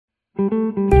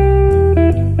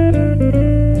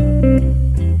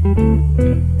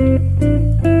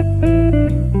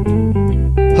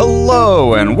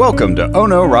Hello, and welcome to Oh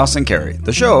No, Ross and Carrie,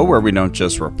 the show where we don't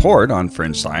just report on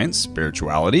fringe science,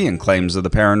 spirituality, and claims of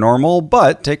the paranormal,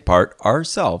 but take part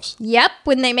ourselves. Yep,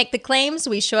 when they make the claims,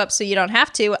 we show up so you don't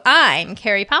have to. I'm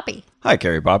Carrie Poppy. Hi,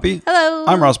 Carrie Poppy. Hello.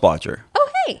 I'm Ross Blotcher. Oh,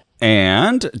 hey.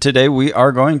 And today we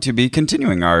are going to be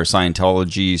continuing our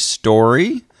Scientology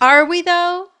story. Are we,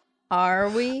 though? Are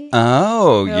we?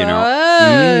 Oh, you know.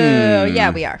 Oh, yeah,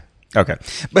 we are. Okay.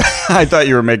 But I thought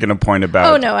you were making a point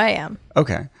about... Oh, no, I am.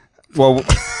 Okay. Well...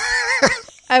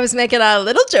 I was making a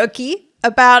little jokey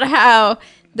about how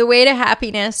the Way to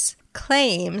Happiness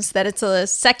claims that it's a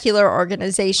secular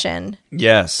organization.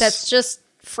 Yes. That's just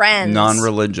friends.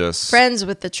 Non-religious. Friends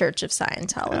with the Church of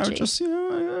Scientology. Yeah, just,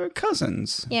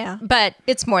 cousins. Yeah, but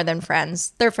it's more than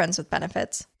friends. They're friends with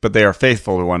benefits. But they are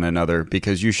faithful to one another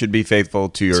because you should be faithful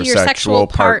to your sexual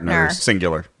partners. partner.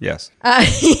 Singular, yes.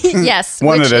 Yes.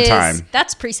 One at a time.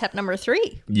 That's precept number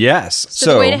 3. Yes.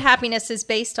 So The Way to Happiness is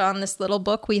based on this little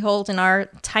book we hold in our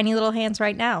tiny little hands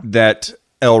right now. That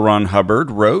L. Ron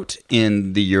Hubbard wrote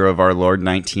in the year of our Lord,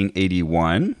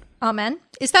 1981. Amen.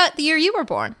 Is that the year you were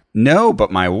born? No,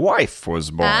 but my wife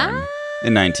was born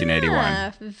in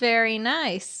 1981. Very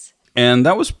nice. And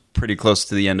that was pretty close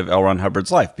to the end of L. Ron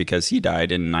Hubbard's life because he died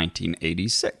in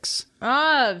 1986.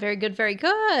 Ah, very good, very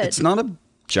good. It's not a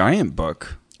giant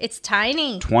book. It's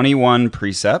tiny. 21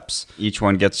 precepts. Each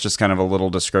one gets just kind of a little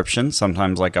description,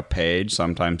 sometimes like a page.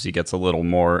 Sometimes he gets a little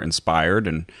more inspired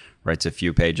and writes a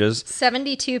few pages.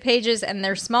 72 pages, and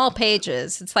they're small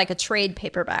pages. It's like a trade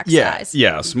paperback size.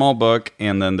 Yeah, small book,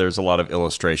 and then there's a lot of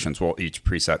illustrations. Well, each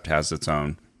precept has its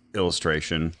own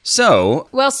illustration. So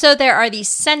there are these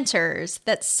centers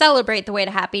that celebrate the Way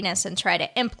to Happiness and try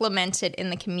to implement it in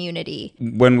the community.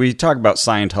 When we talk about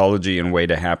Scientology and Way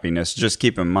to Happiness, just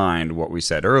keep in mind what we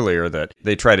said earlier, that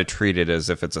they try to treat it as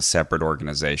if it's a separate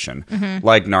organization,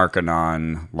 like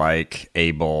Narconon, like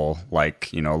Able, like,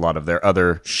 a lot of their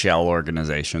other shell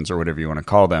organizations or whatever you want to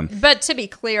call them. But to be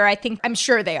clear, I'm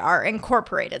sure they are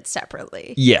incorporated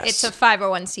separately. Yes. It's a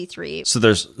 501c3. So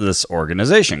there's this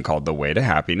organization called the Way to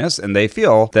Happiness, and they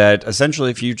feel that essentially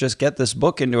if you just get this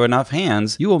book into enough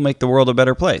hands, you will make the world a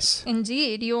better place.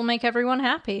 Indeed, you will make everyone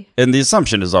happy. And the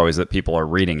assumption is always that people are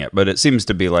reading it, but it seems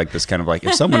to be like this kind of like,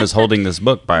 if someone is holding this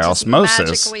book by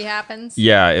osmosis, magically happens.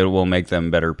 Yeah, it will make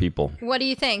them better people. What do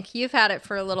you think? You've had it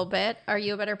for a little bit. Are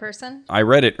you a better person? I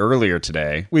read it earlier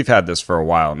today. We've had this for a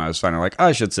while, and I was finally like,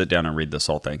 I should sit down and read this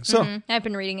whole thing. So I've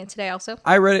been reading it today also.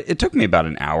 I read it. It took me about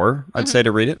an hour, I'd say,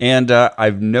 to read it. And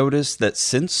I've noticed that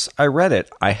since I read it,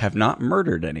 I have not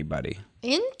murdered anybody.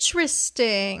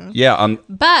 Interesting. Yeah.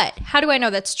 But how do I know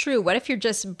that's true? What if you're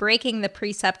just breaking the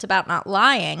precept about not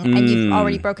lying and you've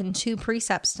already broken 2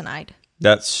 precepts tonight?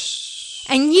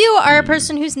 And you are a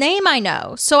person whose name I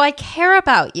know, so I care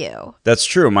about you. That's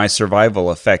true. My survival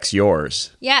affects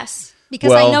yours. Yes,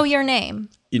 because I know your name.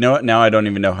 You know what? Now I don't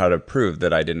even know how to prove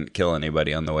that I didn't kill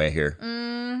anybody on the way here.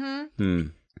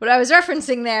 What I was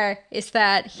referencing there is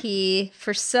that he,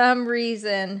 for some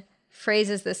reason,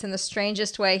 phrases this in the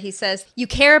strangest way. He says, you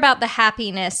care about the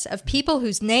happiness of people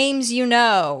whose names you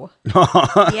know.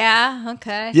 Yeah,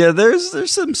 okay. Yeah,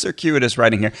 there's some circuitous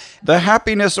writing here. The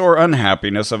happiness or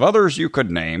unhappiness of others you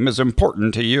could name is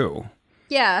important to you.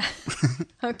 Yeah.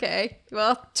 Okay.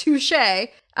 Well, touche.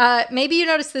 Maybe you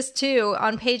noticed this too.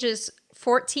 On pages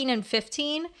 14 and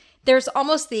 15, there's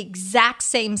almost the exact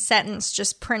same sentence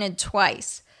just printed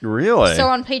twice. Really? So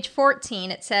on page 14,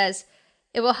 it says,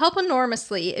 it will help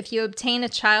enormously if you obtain a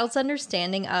child's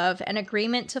understanding of and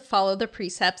agreement to follow the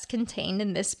precepts contained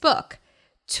in this book.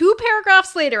 2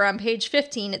 paragraphs later on page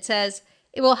 15, it says,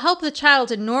 it will help the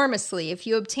child enormously if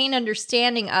you obtain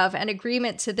understanding of and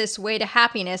agreement to this Way to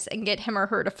Happiness and get him or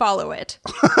her to follow it.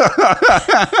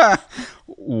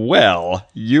 Well,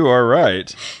 you are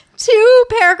right. 2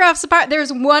 paragraphs apart.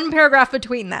 There's 1 paragraph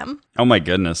between them. Oh my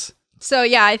goodness. So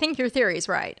yeah, I think your theory's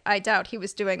right. I doubt he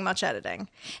was doing much editing.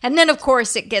 And then, of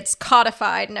course, it gets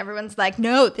codified and everyone's like,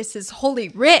 no, this is holy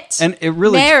writ. And it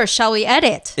really... There, shall we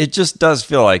edit? It just does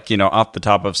feel like, off the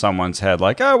top of someone's head,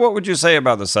 like, oh, what would you say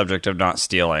about the subject of not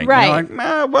stealing? Right.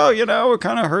 Well, it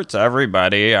kind of hurts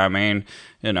everybody. I mean...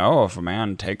 if a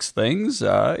man takes things,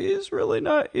 he's really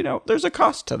not, there's a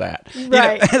cost to that.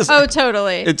 Right.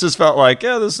 Totally. It just felt like,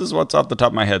 this is what's off the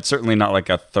top of my head. Certainly not like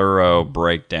a thorough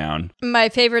breakdown. My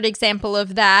favorite example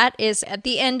of that is at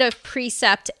the end of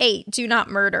Precept 8, Do Not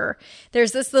Murder.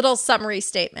 There's this little summary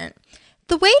statement.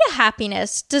 The way to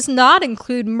happiness does not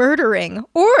include murdering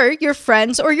or your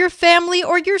friends or your family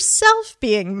or yourself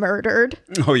being murdered.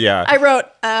 Oh, yeah. I wrote,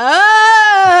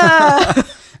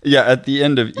 Yeah, at the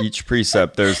end of each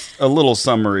precept, there's a little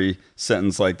summary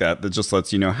sentence like that just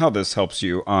lets you know how this helps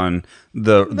you on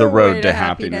the road to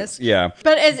happiness. Yeah.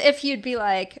 But as if you'd be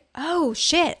like, oh,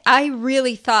 shit, I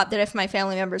really thought that if my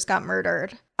family members got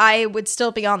murdered, I would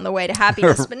still be on the way to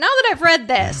happiness. But now that I've read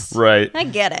this, right. I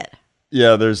get it.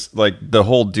 Yeah, there's like the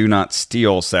whole do not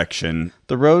steal section.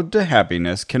 The road to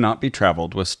happiness cannot be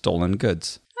traveled with stolen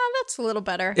goods. Oh, that's a little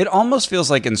better. It almost feels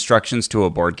like instructions to a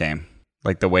board game,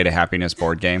 like the Way to Happiness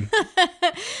board game.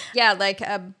 Yeah, like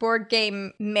a board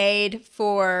game made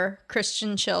for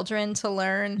Christian children to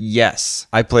learn. Yes.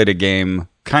 I played a game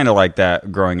kind of like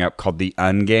that growing up called the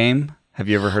Ungame. Have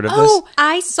you ever heard of this? Oh,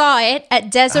 I saw it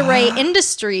at Desiree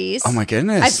Industries. Oh my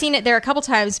goodness. I've seen it there a couple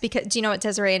times because do you know what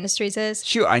Desiree Industries is?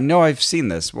 Shoot, I know I've seen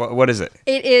this. What is it?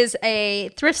 It is a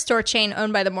thrift store chain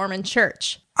owned by the Mormon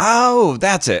Church. Oh,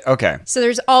 that's it. Okay. So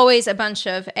there's always a bunch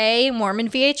of A, Mormon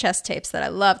VHS tapes that I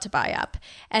love to buy up,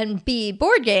 and B,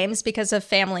 board games because of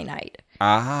family night.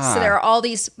 Ah. So there are all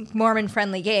these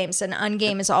Mormon-friendly games, and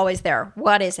Ungame is always there.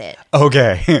 What is it?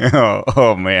 Okay.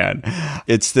 Oh, man.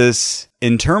 It's this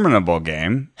interminable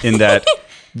game in that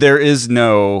there is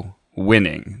no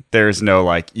winning. There's no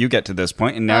like, you get to this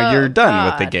point and now you're done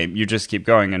with the game. You just keep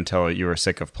going until you are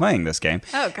sick of playing this game.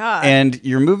 Oh, God. And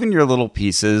you're moving your little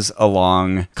pieces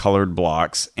along colored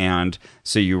blocks. And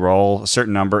so you roll a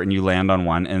certain number and you land on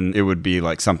one, and it would be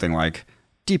like something like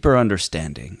deeper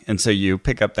understanding. And so you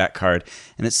pick up that card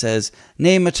and it says,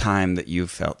 name a time that you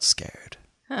felt scared.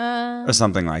 Or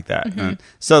something like that. Mm-hmm.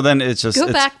 So then it's just...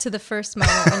 Go back to the first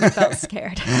moment when you felt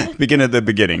scared. Begin at the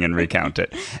beginning and recount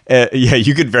it. Yeah,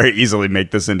 you could very easily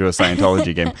make this into a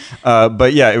Scientology game.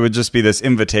 But yeah, it would just be this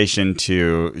invitation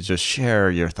to just share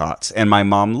your thoughts. And my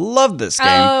mom loved this game.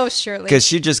 Oh, surely. Because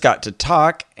she just got to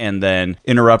talk and then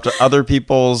interrupt other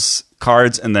people's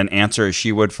cards and then answer as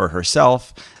she would for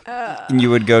herself. And you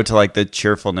would go to like the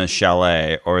Cheerfulness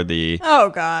Chalet or the... Oh,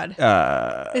 God.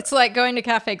 It's like going to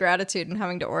Cafe Gratitude and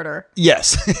having to order.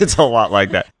 Yes, it's a lot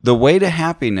like that. The Way to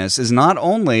Happiness is not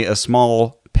only a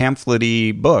small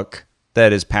pamphlet-y book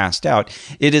that is passed out,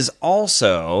 it is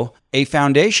also a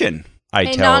foundation. A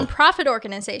nonprofit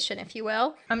organization, if you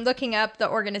will. I'm looking up the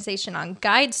organization on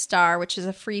GuideStar, which is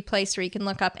a free place where you can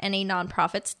look up any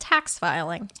nonprofit's tax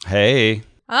filing. Hey.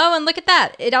 Oh, and look at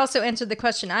that. It also answered the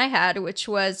question I had, which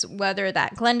was whether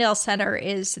that Glendale Center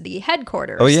is the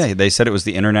headquarters. Oh, yeah. They said it was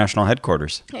the international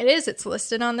headquarters. It is. It's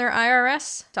listed on their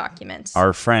IRS documents.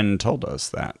 Our friend told us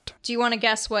that. Do you want to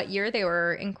guess what year they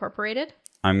were incorporated?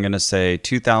 I'm going to say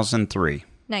 2003.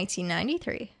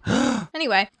 1993.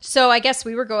 Anyway, so I guess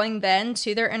we were going then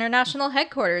to their international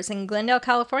headquarters in Glendale,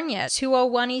 California,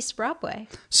 201 East Broadway.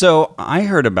 So I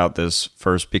heard about this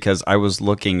first because I was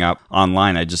looking up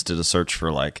online. I just did a search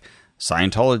for like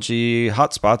Scientology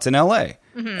hotspots in LA.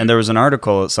 Mm-hmm. And there was an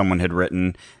article that someone had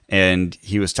written, and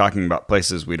he was talking about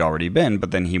places we'd already been,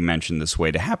 but then he mentioned this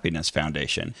Way to Happiness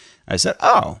Foundation. I said,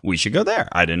 oh, we should go there.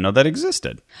 I didn't know that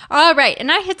existed. All right.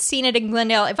 And I had seen it in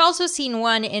Glendale. I've also seen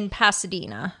one in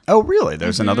Pasadena. Oh, really?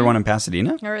 There's another one in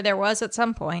Pasadena? Or there was at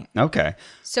some point. Okay.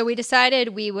 So we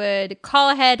decided we would call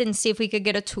ahead and see if we could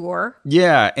get a tour.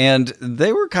 Yeah, and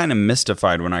they were kind of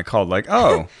mystified when I called, like,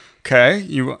 oh... Okay,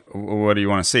 what do you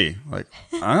want to see? Like,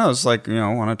 I don't know, it's like,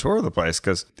 I want to tour the place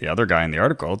because the other guy in the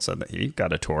article said that he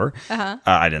got a tour. Uh-huh.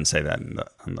 I didn't say that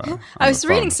I was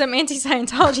reading some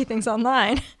anti-Scientology things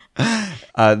online.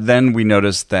 Then we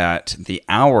noticed that the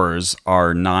hours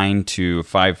are 9 to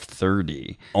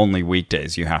 5:30. Only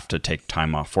weekdays you have to take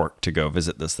time off work to go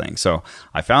visit this thing. So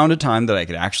I found a time that I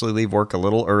could actually leave work a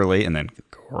little early and then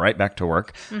go right back to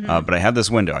work. Mm-hmm. But I had this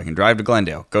window. I can drive to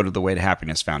Glendale, go to the Way to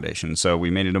Happiness Foundation. So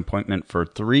we made an appointment for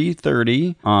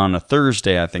 3:30 on a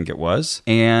Thursday, I think it was,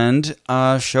 and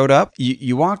showed up.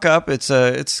 You walk up. It's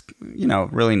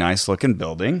really nice looking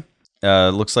building.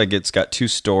 Looks like it's got 2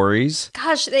 stories.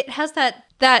 Gosh, it has that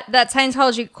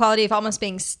Scientology quality of almost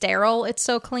being sterile. It's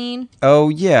so clean. Oh,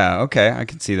 yeah. Okay. I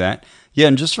can see that. Yeah.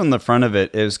 And just from the front of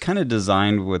it, it was kind of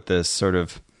designed with this sort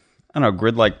of, I don't know,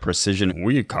 grid-like precision.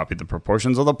 We copied the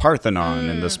proportions of the Parthenon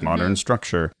in this modern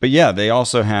structure. But yeah, they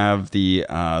also have the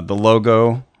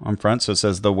logo on front. So it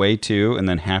says The Way To and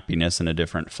then Happiness in a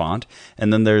different font.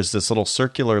 And then there's this little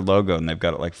circular logo, and they've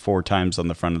got it like 4 times on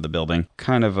the front of the building.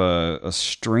 Kind of a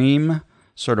stream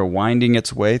sort of winding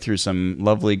its way through some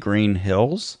lovely green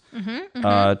hills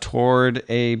toward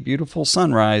a beautiful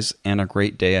sunrise and a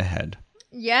great day ahead.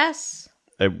 Yes.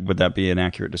 Would that be an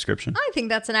accurate description? I think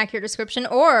that's an accurate description.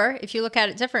 Or if you look at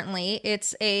it differently,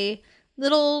 it's a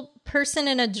little person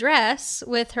in a dress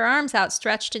with her arms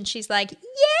outstretched, and she's like,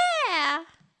 yeah.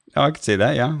 Oh, I could say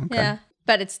that, yeah. Okay. Yeah,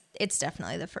 but it's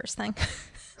definitely the first thing.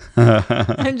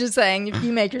 I'm just saying, if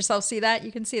you made yourself see that,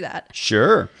 you can see that.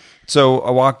 Sure. So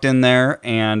I walked in there,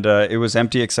 and it was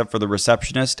empty except for the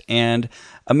receptionist and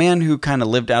a man who kind of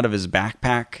lived out of his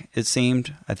backpack, it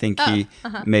seemed. I think he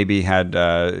maybe had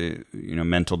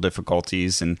mental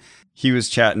difficulties, and he was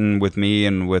chatting with me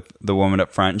and with the woman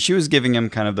up front, and she was giving him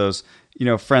kind of those,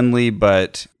 friendly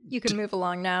but... You can move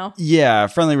along now. Yeah,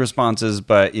 friendly responses,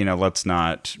 but, let's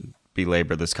not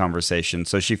belabor this conversation.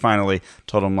 So she finally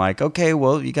told him, like, okay,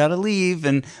 well, you got to leave,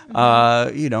 and,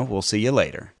 we'll see you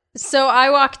later. So I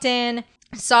walked in,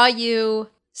 saw you,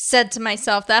 said to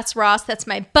myself, that's Ross, that's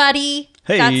my buddy.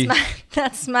 Hey.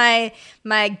 That's my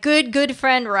good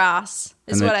friend Ross,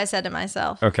 is what I said to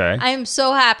myself. Okay. I am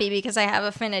so happy because I have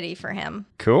affinity for him.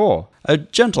 Cool. A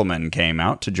gentleman came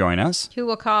out to join us. Who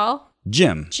we'll call?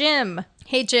 Jim. Jim.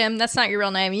 Hey, Jim, that's not your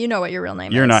real name. You know what your real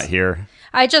name is. You're not here.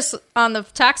 I just, on the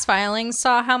tax filings,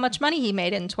 saw how much money he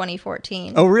made in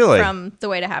 2014. Oh, really? From The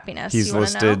Way to Happiness. He's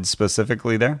listed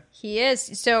specifically there? He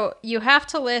is. So you have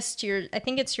to list I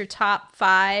think it's your top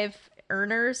 5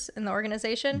 earners in the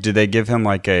organization. Did they give him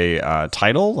like a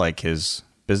title, like his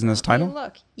business title?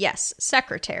 Look. Yes,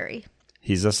 secretary.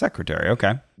 He's a secretary.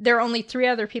 Okay. There are only 3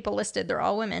 other people listed. They're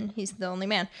all women. He's the only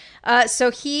man.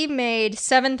 So he made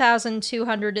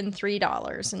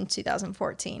 $7,203 in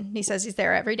 2014. He says he's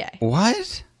there every day.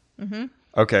 What? Mm-hmm.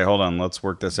 Okay, hold on. Let's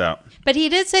work this out. But he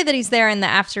did say that he's there in the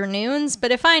afternoons.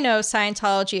 But if I know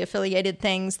Scientology affiliated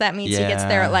things, that means he gets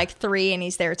there at like 3 and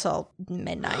he's there till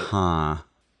midnight. Huh.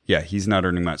 Yeah, he's not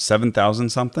earning much. 7,000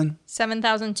 something?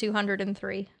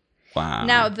 7,203. Wow.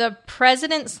 Now, the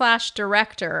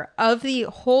president/director of the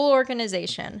whole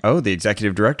organization. Oh, the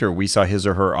executive director. We saw his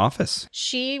or her office.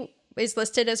 She is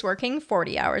listed as working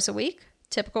 40 hours a week.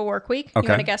 Typical work week. Okay.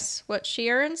 You want to guess what she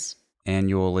earns?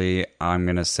 Annually, I'm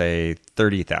going to say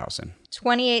 $30,000.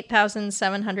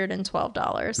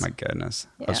 $28,712. My goodness.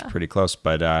 Yeah. That's pretty close.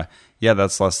 But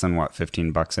that's less than what,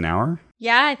 $15 an hour?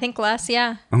 Yeah, I think less,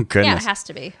 yeah. Oh, goodness. Yeah, it has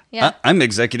to be. Yeah. I'm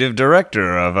executive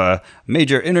director of a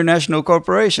major international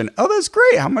corporation. Oh, that's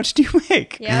great. How much do you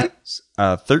make? Yeah.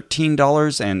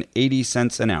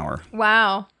 $13.80 an hour.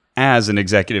 Wow. As an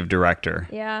executive director.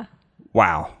 Yeah.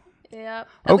 Wow. Yeah.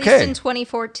 At least in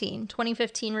 2014.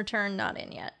 2015 return, not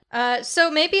in yet. So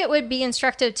maybe it would be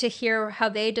instructive to hear how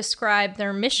they describe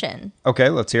their mission. Okay,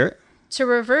 let's hear it. To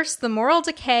reverse the moral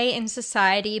decay in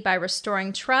society by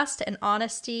restoring trust and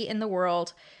honesty in the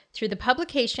world through the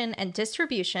publication and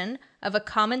distribution of a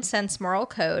common sense moral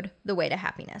code, The Way to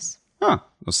Happiness. Huh.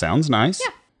 Well, sounds nice.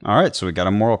 Yeah. All right, so we got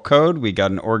a moral code, we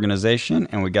got an organization,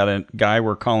 and we got a guy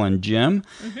we're calling Jim.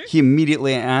 Mm-hmm. He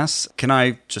immediately asks, can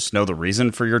I just know the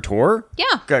reason for your tour?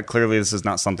 Yeah. Clearly, this is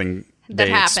not something that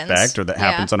happens. Expect or that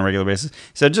happens on a regular basis. He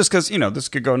said, just because, this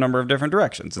could go a number of different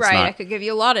directions. It's I could give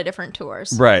you a lot of different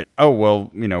tours. Right. Oh,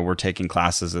 well, we're taking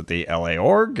classes at the LA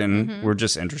org, and we're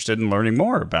just interested in learning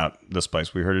more about this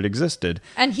place. We heard it existed.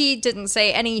 And he didn't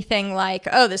say anything like,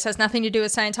 oh, this has nothing to do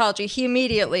with Scientology. He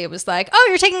immediately was like, oh,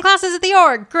 you're taking classes at the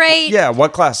org. Great. Yeah,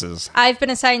 what classes? I've been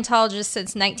a Scientologist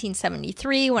since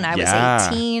 1973 when I was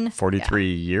 18.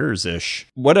 43 years-ish.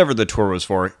 Whatever the tour was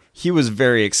for, he was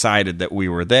very excited that we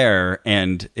were there,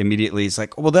 and immediately he's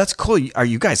like, well, that's cool. Are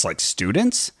you guys like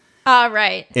students?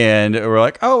 Right. And we're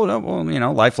like, oh, no, well,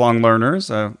 lifelong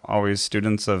learners, always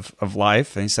students of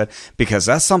life. And he said, because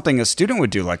that's something a student would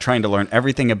do, like trying to learn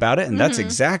everything about it. And that's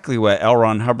exactly what L.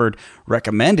 Ron Hubbard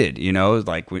recommended,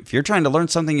 like if you're trying to learn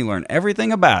something, you learn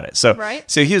everything about it. So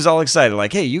he was all excited,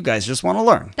 like, hey, you guys just want to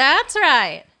learn. That's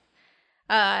right.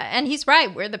 And he's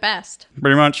right. We're the best.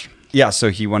 Pretty much. Yeah, so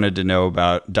he wanted to know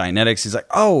about Dianetics. He's like,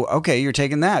 oh, okay, you're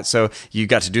taking that. So you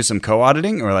got to do some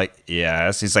co-auditing? And we're like,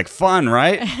 yes. He's like, fun,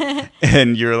 right?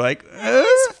 And you're like,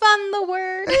 is fun the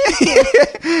word?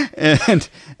 And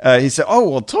he said, oh,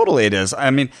 well, totally it is. I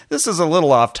mean, this is a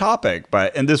little off topic,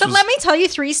 but let me tell you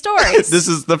 3 stories. This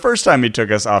is the first time he took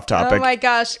us off topic. Oh, my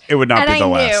gosh. It would not be the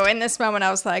last. And I knew in this moment,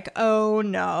 I was like, oh,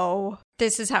 no,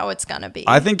 this is how it's going to be.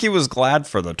 I think he was glad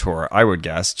for the tour, I would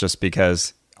guess, just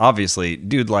because... Obviously,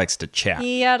 dude likes to chat.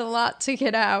 He had a lot to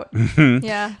get out.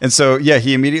 Yeah. And so,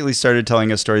 he immediately started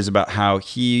telling us stories about how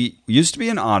he used to be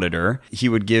an auditor. He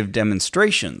would give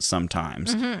demonstrations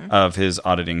sometimes of his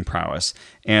auditing prowess.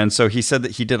 And so he said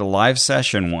that he did a live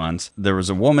session once. There was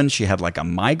a woman, she had like a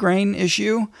migraine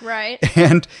issue. Right.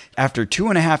 And after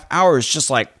 2.5 hours,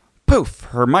 just like, poof,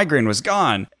 her migraine was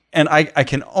gone. And I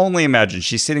can only imagine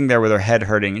she's sitting there with her head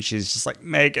hurting and she's just like,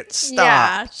 make it stop.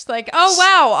 Yeah, she's like, oh,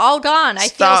 wow, all gone. I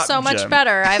feel so much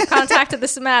better. I've contacted the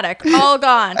somatic. All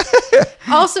gone.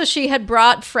 Also, she had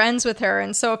brought friends with her.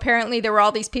 And so apparently there were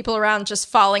all these people around just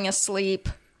falling asleep.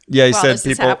 Yeah, he while said this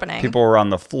is happening. people were on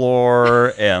the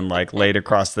floor and like laid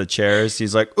across the chairs.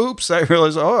 He's like, oops, I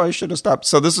realized, I should have stopped.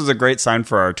 So this was a great sign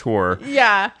for our tour.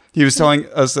 Yeah. He was telling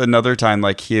us another time,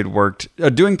 like he had worked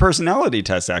doing personality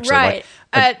tests, actually. Right.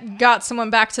 Like, got someone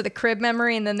back to the crib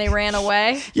memory and then they ran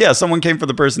away. yeah, someone came for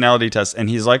the personality test and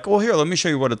he's like, well, here, let me show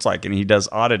you what it's like. And he does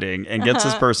auditing and gets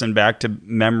this person back to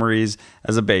memories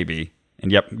as a baby.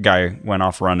 And yep, guy went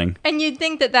off running. And you'd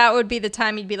think that would be the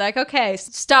time you'd be like, okay,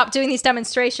 stop doing these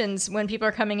demonstrations when people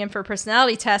are coming in for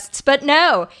personality tests. But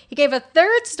no, he gave a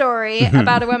third story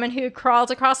about a woman who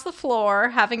crawled across the floor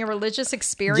having a religious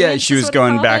experience. Yeah, she was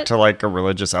going back to like a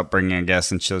religious upbringing, I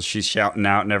guess. And she's shouting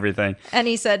out and everything. And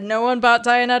he said, no one bought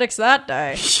Dianetics that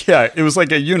day. Yeah, it was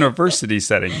like a university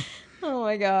setting. Oh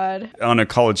my God. On a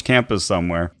college campus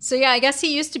somewhere. So yeah, I guess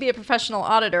he used to be a professional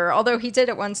auditor, although he did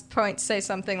at one point say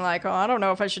something like, I don't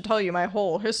know if I should tell you my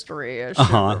whole history. I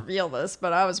should reveal this,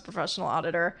 but I was a professional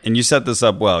auditor. And you set this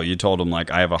up well. You told him, like,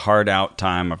 I have a hard out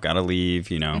time. I've got to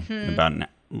leave, in about a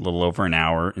little over an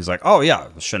hour. He's like, oh yeah,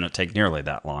 it shouldn't take nearly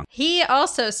that long. He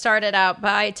also started out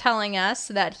by telling us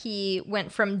that he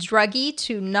went from druggy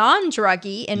to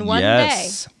non-druggy in one day.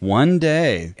 Yes, one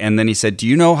day. And then he said, do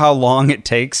you know how long it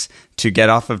takes to get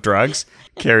off of drugs?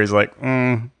 Carrie's like,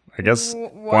 I guess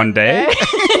one day.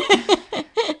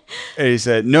 And he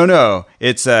said, no,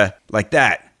 it's like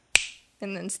that.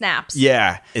 And then snaps.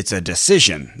 Yeah, it's a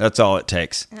decision. That's all it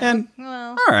takes. And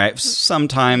all right,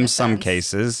 sometimes, some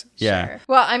cases. Yeah. Sure.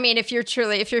 Well, I mean, if you're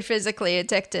physically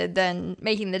addicted, then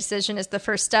making the decision is the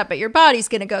first step, but your body's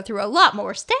going to go through a lot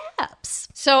more steps.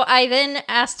 So I then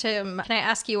asked him, can I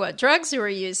ask you what drugs you were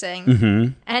using?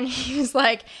 Mm-hmm. And he was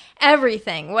like,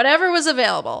 everything, whatever was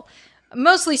available.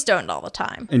 Mostly stoned all the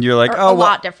time. And you're like, a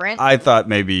lot different. I thought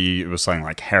maybe it was something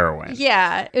like heroin.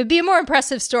 Yeah. It would be a more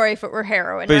impressive story if it were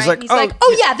heroin, but right? He's like,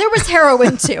 oh yeah, there was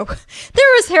heroin too. There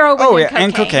was heroin and cocaine.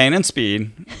 And cocaine and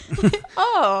speed.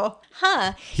 Oh,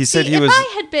 huh. He said if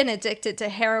I had been addicted to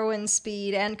heroin,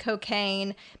 speed, and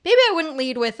cocaine, maybe I wouldn't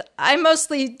lead with, I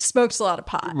mostly smoked a lot of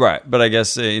pot. Right. But I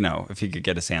guess, if he could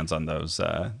get his hands on those,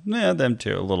 them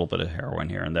too. A little bit of heroin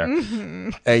here and there. Mm-hmm.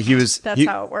 That's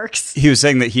how it works. He was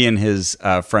saying that he and his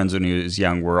friends when he was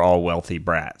young were all wealthy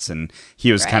brats, and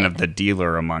he was kind of the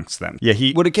dealer amongst them. Yeah,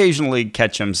 he would occasionally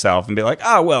catch himself and be like,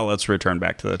 let's return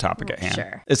back to the topic at hand.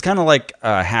 Sure. It's kind of like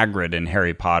Hagrid in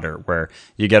Harry Potter, where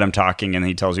you get him talking and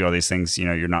he tells you all these things,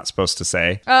 you're not supposed to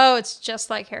say. Oh, it's just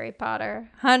like Harry Potter.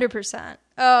 100%.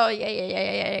 Oh,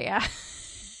 yeah.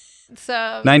 So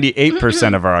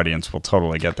 98% of our audience will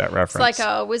totally get that reference. It's like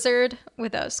a wizard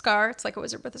with a scar. It's like a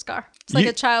wizard with a scar. It's like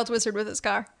a child wizard with a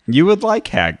scar. You would like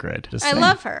Hagrid. I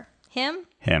love her. Him.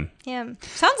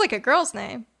 Sounds like a girl's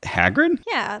name. Hagrid?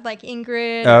 Yeah, like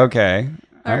Ingrid. Okay.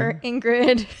 Or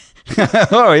Ingrid.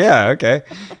 Oh, yeah, okay.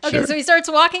 Okay, Sure. so he starts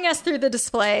walking us through the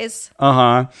displays.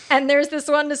 Uh-huh. And there's this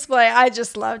one display. I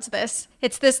just loved this.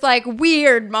 It's this like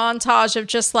weird montage of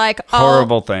just like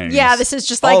horrible things. Yeah, this is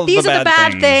just like, these are the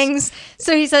bad things.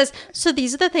 So he says, so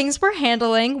these are the things we're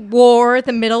handling. War,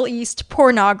 the Middle East,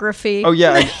 pornography. Oh,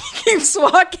 yeah. He keeps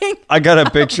walking. I got a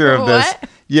picture of this. What?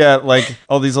 Yeah, like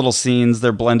all these little scenes,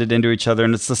 they're blended into each other,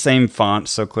 and it's the same font,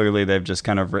 so clearly they've just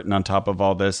kind of written on top of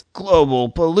all this. Global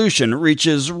pollution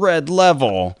reaches red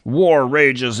level. War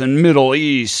rages in Middle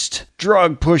East.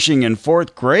 Drug pushing in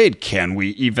 4th grade. Can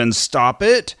we even stop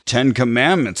it? 10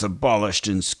 Commandments abolished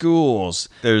in schools.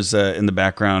 There's, in the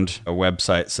background, a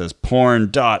website that says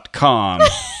porn.com.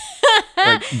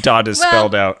 Like, dot is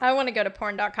spelled out. I want to go to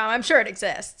porn.com. I'm sure it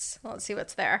exists. Let's see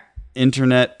what's there.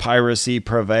 Internet piracy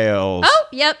prevails. Oh,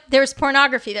 yep. There's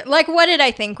pornography there. Like, what did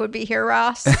I think would be here,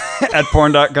 Ross? At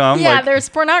porn.com? Yeah, there's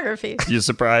pornography. You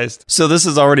surprised? So this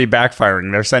is already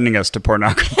backfiring. They're sending us to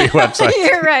pornography websites.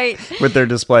 You're right. With their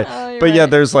display. But yeah,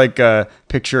 there's like a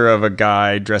picture of a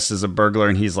guy dressed as a burglar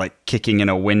and he's like kicking in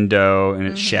a window and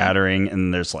it's shattering,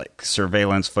 and there's like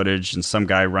surveillance footage and some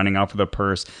guy running off with a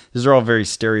purse. These are all very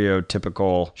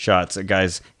stereotypical shots. A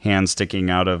guy's hand sticking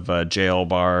out of jail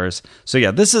bars. So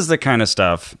yeah, this is the kind of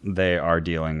stuff they are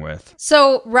dealing with.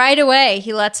 So right away,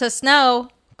 he lets us know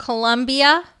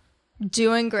Columbia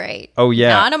doing great. Oh, yeah.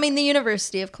 No, I don't mean the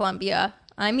University of Columbia.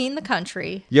 I mean the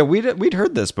country. Yeah, we'd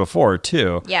heard this before,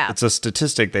 too. Yeah. It's a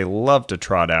statistic they love to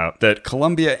trot out, that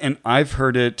Columbia, and I've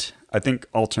heard it, I think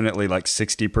alternately like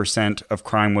 60% of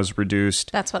crime was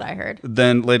reduced. That's what I heard.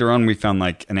 Then later on, we found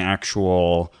like an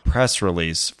actual press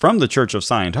release from the Church of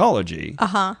Scientology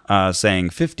saying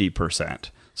 50%.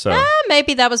 So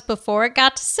maybe that was before it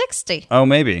got to 60. Oh,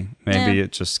 maybe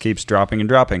it just keeps dropping and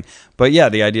dropping. But yeah,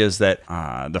 the idea is that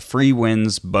the Free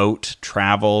Winds boat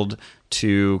traveled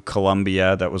to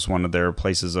Colombia. That was one of their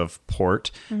places of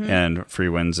port. And Free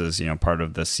Winds is, part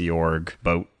of the Sea Org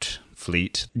boat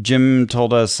fleet. Jim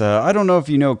told us, I don't know if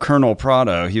you know Colonel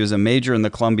Prado. He was a major in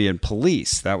the Colombian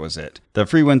police. That was it. The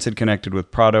Free Winds had connected with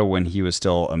Prado when he was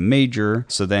still a major.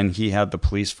 So then he had the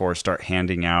police force start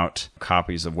handing out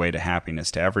copies of Way to Happiness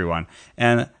to everyone.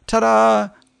 And ta-da!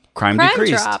 Crime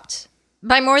decreased. Dropped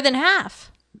by more than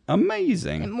half.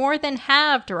 Amazing. It more than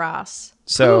halved, Ross.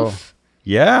 So... Oof.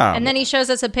 Yeah. And then he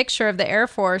shows us a picture of the Air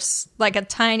Force, like a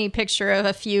tiny picture of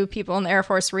a few people in the Air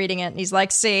Force reading it. And he's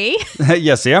like, see?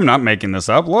 Yeah, see, I'm not making this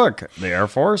up. Look, the Air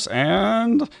Force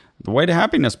and the Way to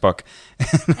Happiness book.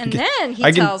 And then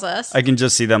he tells us. I can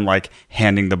just see them like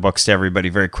handing the books to everybody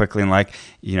very quickly and like,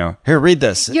 here, read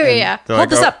this. Yeah. Hold like,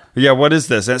 this up. Yeah, what is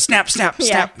this? And snap, snap,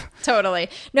 snap. Yeah, totally.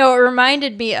 No, it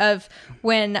reminded me of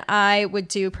when I would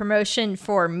do promotion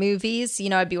for movies.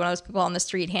 I'd be one of those people on the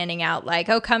street handing out like,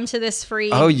 oh, come to this free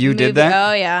you movie. did that?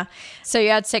 Oh, yeah. So you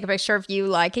had to take a picture of you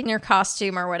like in your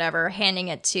costume or whatever, handing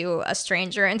it to a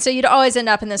stranger. And so you'd always end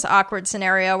up in this awkward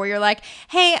scenario where you're like,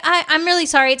 hey, I'm really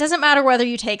sorry. It doesn't matter whether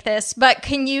you take this, but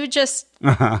can you just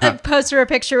post a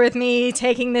picture with me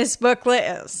taking this booklet?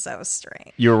 It was so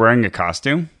strange. You were wearing a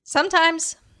costume?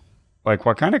 Sometimes. Like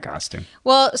what kind of costume?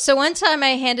 Well, so one time I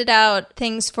handed out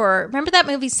things for, remember that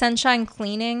movie Sunshine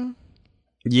Cleaning?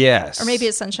 Yes. Or maybe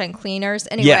it's Sunshine Cleaners.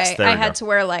 Anyway, yes, I had to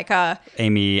wear like a...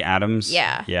 Amy Adams?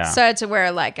 Yeah. Yeah. So I had to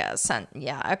wear like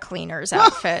a cleaner's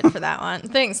outfit for that one.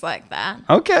 Things like that.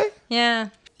 Okay. Yeah.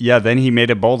 Yeah, then he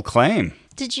made a bold claim.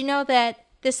 Did you know that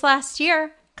this last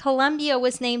year, Colombia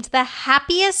was named the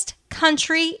happiest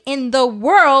country in the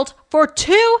world for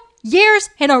 2 years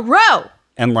in a row?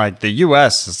 And like the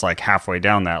U.S. is like halfway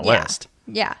down that list.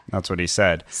 Yeah. That's what he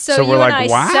said. So we're like,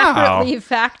 and I wow. separately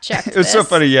fact-checked It was so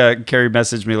funny. Yeah, Carrie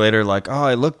messaged me later like, oh,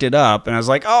 I looked it up. And I was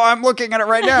like, oh, I'm looking at it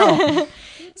right now.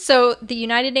 So the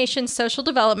United Nations Social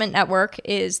Development Network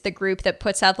is the group that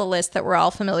puts out the list that we're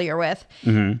all familiar with.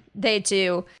 Mm-hmm. They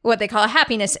do what they call a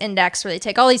happiness index, where they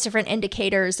take all these different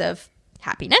indicators of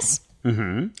happiness.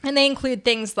 Mm-hmm. And they include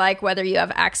things like whether you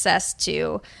have access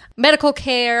to medical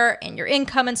care and your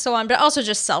income and so on, but also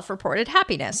just self-reported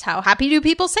happiness. How happy do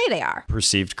people say they are?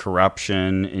 Perceived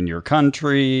corruption in your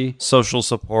country, social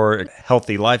support,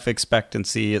 healthy life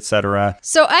expectancy, etc.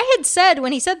 So I had said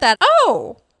when he said that,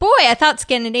 oh, boy, I thought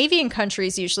Scandinavian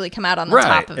countries usually come out on the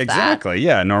top of that. Exactly.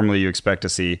 Yeah, normally you expect to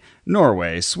see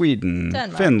Norway, Sweden,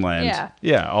 Denmark. Finland.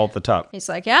 Yeah, all at the top. He's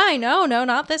like, yeah, I know. No,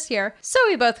 not this year. So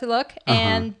we both look,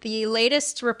 and the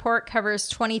latest report covers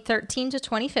 2013 to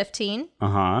 2015.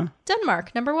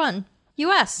 Denmark, number 1.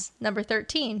 U.S., number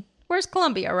 13. Where's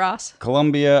Colombia, Ross?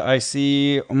 Colombia, I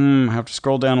see. I have to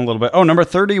scroll down a little bit. Oh, number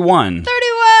 31.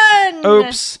 31!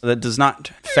 Oops. That does not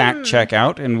fact check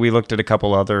out, and we looked at a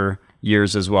couple other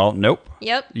years as well. Nope.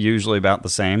 Yep. Usually about the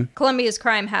same. Colombia's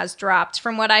crime has dropped.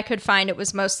 From what I could find, it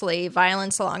was mostly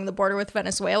violence along the border with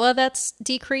Venezuela that's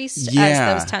decreased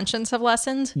as those tensions have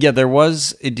lessened. Yeah, there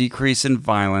was a decrease in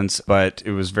violence, but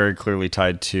it was very clearly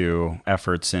tied to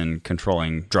efforts in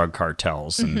controlling drug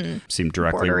cartels and seemed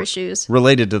directly issues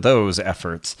related to those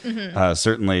efforts.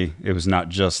 Certainly, it was not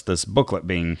just this booklet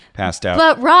being passed out.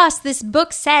 But Ross, this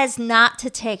book says not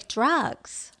to take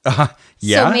drugs.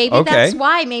 Yeah, so maybe that's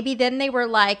why. Maybe then they were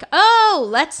like, oh,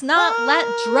 let's not let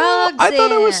drugs I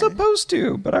thought I was supposed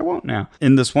to, but I won't now.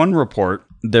 In this one report,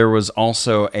 there was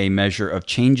also a measure of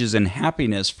changes in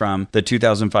happiness from the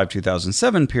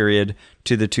 2005-2007 period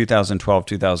to the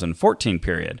 2012-2014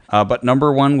 period. But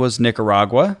number 1 was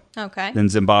Nicaragua. Okay. Then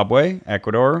Zimbabwe,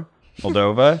 Ecuador,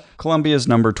 Moldova. Colombia's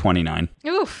number 29.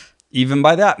 Oof. Even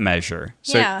by that measure.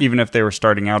 So even if they were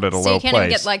starting out at a low place. So you can't even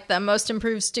get like the most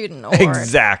improved student award.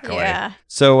 Exactly. Yeah.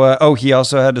 So, he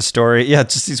also had a story. Yeah,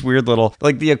 just these weird little,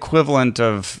 like the equivalent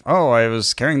of, I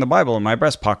was carrying the Bible in my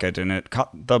breast pocket and it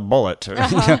caught the bullet.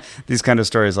 These kind of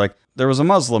stories like, there was a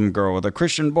Muslim girl with a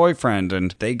Christian boyfriend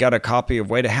and they got a copy of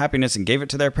Way to Happiness and gave it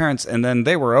to their parents and then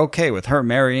they were okay with her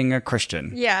marrying a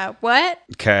Christian. Yeah, what?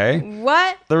 Okay.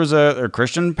 What? There was a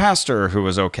Christian pastor who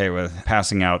was okay with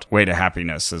passing out Way to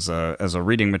Happiness as a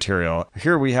reading material.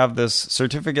 Here we have this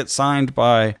certificate signed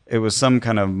by, it was some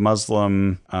kind of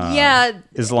Muslim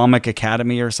Islamic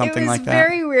Academy or something like that. It was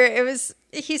very weird.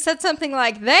 He said something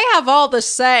like, they have all the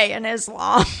say in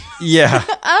Islam. Yeah.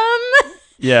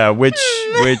 Yeah, which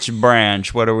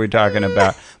branch? What are we talking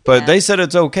about? But they said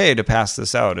it's okay to pass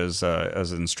this out as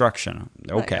instruction.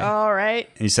 Okay. Like, all right.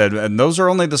 He said, and those are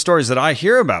only the stories that I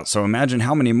hear about, so imagine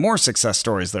how many more success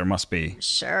stories there must be.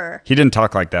 Sure. He didn't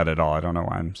talk like that at all. I don't know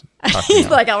why I'm talking He's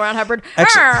like L. Ron Hubbard.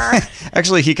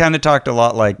 Actually, he kind of talked a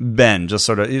lot like Ben,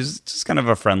 he's just kind of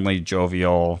a friendly,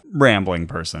 jovial, rambling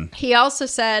person. He also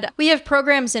said, we have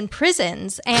programs in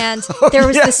prisons, and there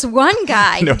was this one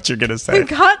guy I know what you're going to say. who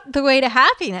got the way to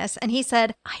happiness, and he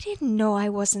said, I didn't know I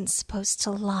wasn't supposed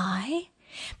to lie.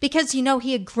 Because, he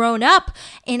had grown up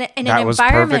in an environment was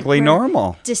perfectly where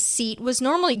normal. Deceit was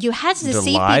normal. You had to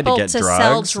deceive lie, people to to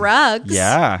sell drugs.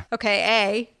 Yeah. Okay,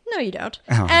 A, no you don't.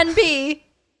 Oh. And B,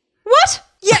 what?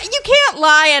 Yeah, you can't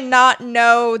lie and not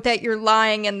know that you're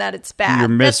lying and that it's bad. You're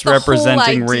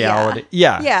misrepresenting reality.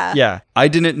 Yeah. Yeah. I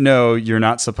didn't know you're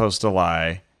not supposed to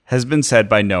lie. Has been said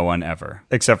by no one ever,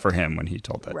 except for him when he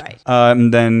told that. Right.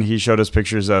 And then he showed us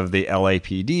pictures of the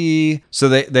LAPD. So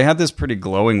they had this pretty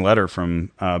glowing letter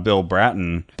from Bill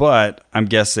Bratton, but I'm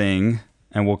guessing,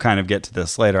 and we'll kind of get to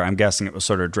this later, I'm guessing it was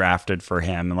sort of drafted for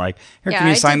him. And like, here, can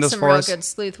you sign this for us? I did some real good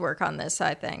sleuth work on this,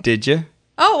 I think. Did you?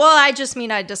 Oh, well, I just mean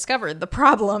I discovered the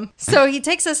problem. So he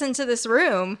takes us into this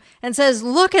room and says,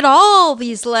 look at all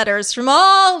these letters from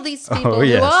all these people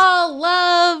who all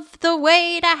love the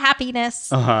way to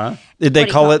happiness. Uh-huh. Did they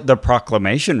call it the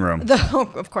proclamation room?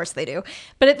 Of course they do.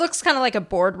 But it looks kind of like a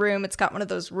boardroom. It's got one of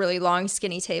those really long,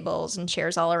 skinny tables and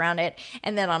chairs all around it.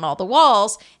 And then on all the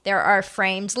walls, there are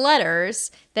framed letters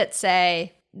that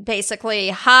say, basically,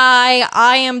 hi,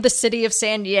 I am the city of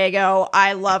San Diego.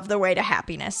 I love the way to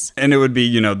happiness. And it would be,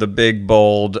 the big,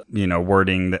 bold,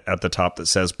 wording at the top that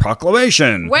says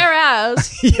proclamation.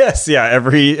 Whereas. Yes, yeah.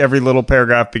 Every little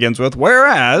paragraph begins with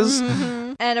whereas. Mm-hmm.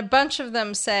 And a bunch of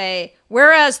them say,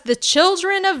 whereas the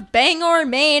children of Bangor,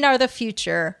 Maine are the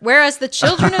future. Whereas the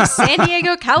children of San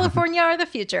Diego, California are the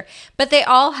future. But they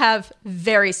all have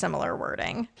very similar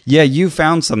wording. Yeah, you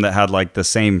found some that had like the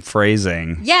same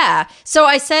phrasing. Yeah. So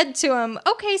I said to him,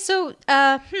 okay, so,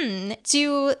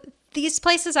 do these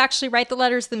places actually write the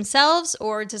letters themselves,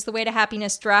 or does the Way to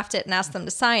Happiness draft it and ask them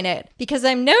to sign it? Because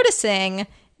I'm noticing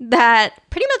that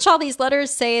pretty much all these letters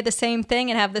say the same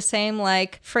thing and have the same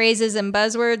like phrases and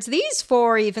buzzwords. These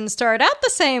 4 even start out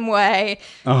the same way.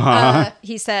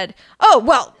 He said, oh,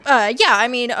 well, yeah, I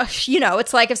mean,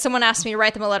 it's like if someone asked me to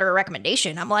write them a letter of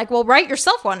recommendation, I'm like, well, write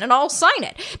yourself one and I'll sign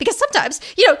it. Because sometimes,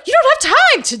 you don't have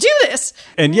time to do this.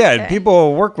 And yeah, people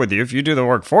will work with you if you do the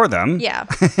work for them. Yeah.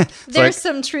 There's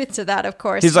some truth to that, of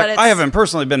course. He's like, I haven't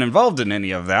personally been involved in any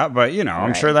of that, but,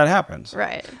 I'm sure that happens.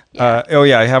 Right. Yeah.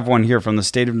 I have one here from the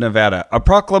state of Nevada. A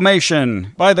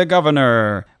proclamation by the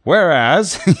governor.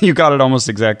 Whereas, you got it almost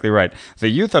exactly right. The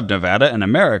youth of Nevada and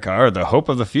America are the hope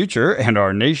of the future and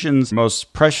our nation's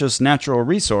most precious natural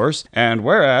resource. And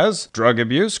whereas, drug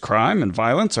abuse, crime, and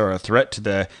violence are a threat to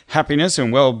the happiness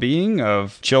and well-being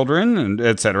of children, and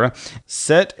etc.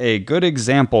 Set a good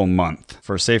example month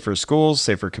for safer schools,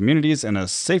 safer communities, and a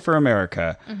safer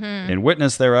America. Mm-hmm. In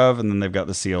witness thereof, and then they've got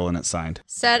the seal and it's signed.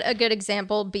 Set a good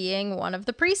example being one of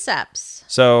the precepts.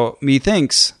 So,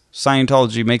 methinks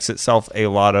Scientology makes itself a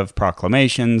lot of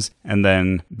proclamations and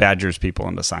then badgers people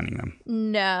into signing them.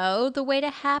 No, the Way to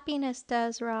Happiness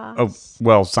does, Ross. Oh,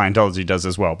 well, Scientology does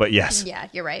as well, but yes. Yeah,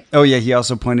 you're right. Oh, yeah, he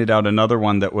also pointed out another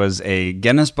one that was a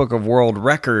Guinness Book of World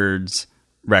Records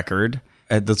record.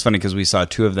 That's funny because we saw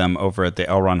 2 of them over at the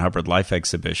L. Ron Hubbard Life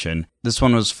Exhibition. This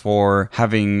one was for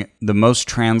having the most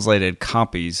translated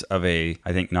copies of a,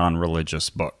 I think, non-religious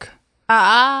book.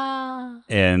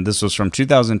 And this was from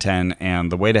 2010,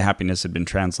 and The Way to Happiness had been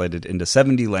translated into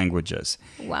 70 languages.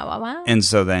 Wow. And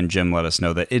so then Jim let us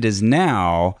know that it is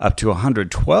now up to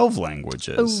 112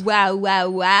 languages. Wow.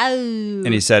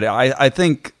 And he said, I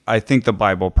think the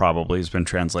Bible probably has been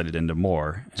translated into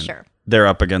more. And sure. They're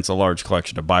up against a large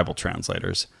collection of Bible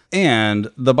translators.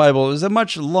 And the Bible is a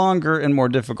much longer and more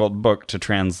difficult book to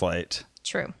translate.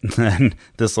 True. Than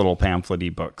this little pamphlet-y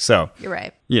book. So, you're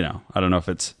right. I don't know if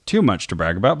it's too much to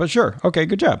brag about, but sure. Okay,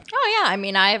 good job. Oh, yeah. I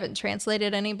mean, I haven't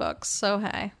translated any books, so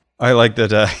hey. I like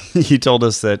that he told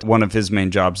us that one of his main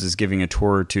jobs is giving a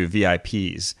tour to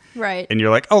VIPs. Right. And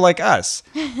you're like, oh, like us.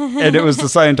 And it was the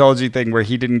Scientology thing where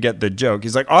he didn't get the joke.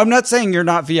 He's like, oh, I'm not saying you're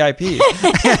not VIP.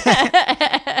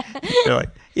 You're like,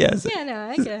 yes. Yeah, no,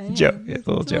 I get it. Joke. Yeah, it's a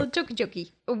little joke.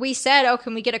 Jokey. We said, oh,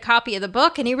 can we get a copy of the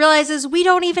book? And he realizes we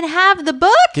don't even have the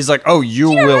book. He's like, oh, you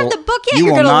will. You don't have the book yet?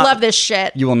 You're going to love this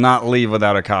shit. You will not leave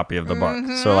without a copy of the book.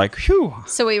 So like, whew.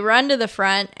 So we run to the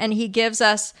front and he gives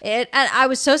us it. And I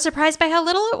was so surprised by how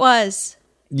little it was.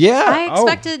 Yeah. I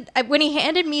expected, when he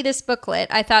handed me this booklet,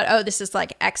 I thought, oh, this is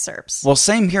like excerpts. Well,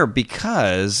 same here,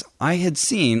 because I had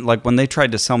seen, like, when they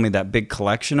tried to sell me that big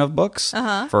collection of books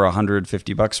for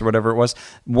 $150 or whatever it was,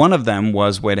 one of them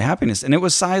was Way to Happiness, and it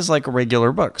was sized like a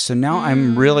regular book. So now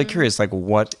I'm really curious, like,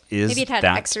 what is that? Maybe it had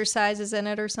exercises in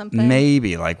it or something.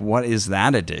 Maybe. Like, what is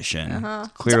that edition?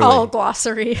 Clearly. It's all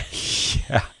glossary.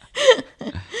 Yeah.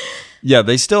 Yeah,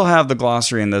 they still have the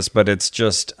glossary in this, but it's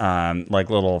just like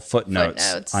little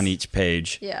footnotes on each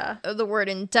page. Yeah. The word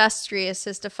industrious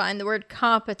is defined. The word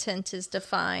competent is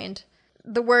defined.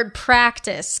 The word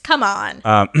practice. Come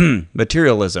on.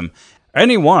 Materialism.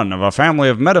 Any one of a family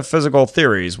of metaphysical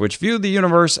theories which view the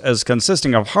universe as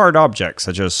consisting of hard objects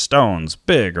such as stones,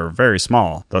 big or very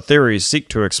small. The theories seek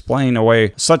to explain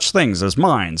away such things as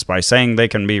minds by saying they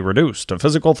can be reduced to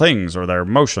physical things or their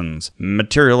motions.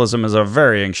 Materialism is a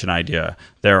very ancient idea.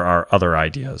 There are other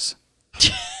ideas.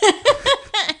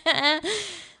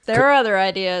 There are other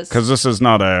ideas. Because this is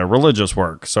not a religious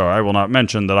work, so I will not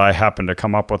mention that I happen to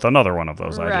come up with another one of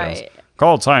those ideas.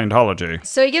 Called Scientology.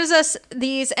 So he gives us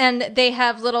these, and they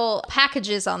have little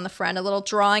packages on the front, a little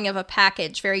drawing of a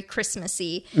package, very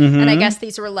Christmassy. And I guess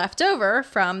these were left over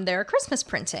from their Christmas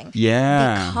printing.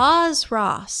 Yeah. Because,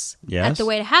 Ross, at The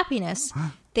Way to Happiness,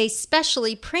 they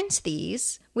specially print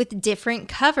these with different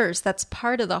covers. That's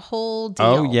part of the whole deal.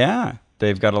 Oh, yeah.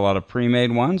 They've got a lot of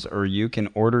pre-made ones, or you can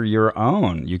order your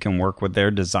own. You can work with their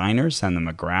designers, send them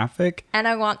a graphic. And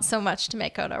I want so much to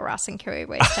make Odo, Ross, and Carrie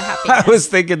Ways to Happiness. I was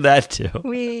thinking that too.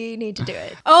 We need to do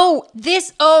it.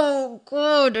 Oh,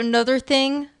 good. Another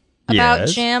thing about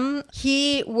Jim.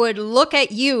 He would look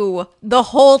at you the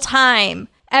whole time.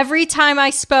 Every time I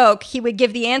spoke, he would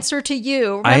give the answer to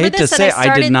you. Remember I hate this? to say,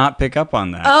 I did not pick up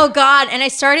on that. Oh, God. And I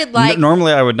started like...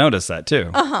 Normally, I would notice that, too.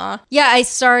 Yeah, I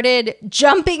started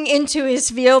jumping into his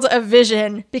field of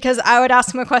vision because I would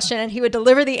ask him a question and he would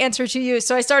deliver the answer to you.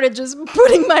 So I started just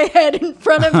putting my head in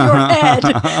front of your head.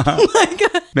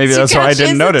 Maybe that's why I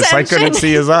didn't notice. Attention. I couldn't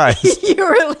see his eyes.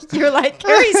 You're like,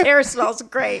 Carrie's hair smells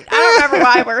great. I don't remember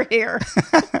why we're here.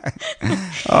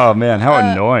 Oh, man, how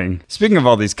annoying. Speaking of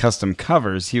all these custom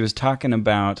covers, he was talking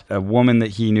about a woman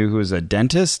that he knew who was a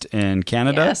dentist in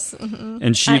Canada. Yes. Mm-hmm.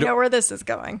 And I know where this is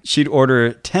going. She'd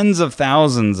order tens of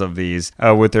thousands of these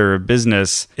with her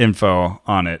business info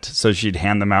on it. So she'd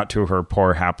hand them out to her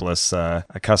poor, hapless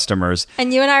customers.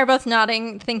 And you and I are both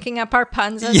nodding, thinking up our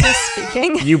puns as he's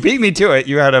speaking. You beat me to it.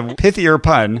 You had a pithier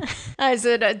pun. I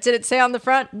said, did it say on the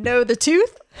front, no, the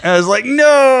tooth? And I was like,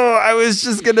 no, I was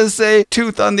just going to say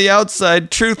tooth on the outside,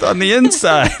 truth on the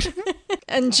inside.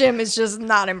 And Jim is just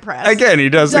not impressed. Again, he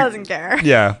doesn't care.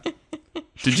 Yeah.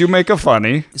 Did you make a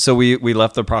funny? So we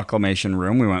left the proclamation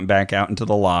room. We went back out into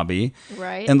the lobby.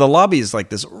 Right. And the lobby is like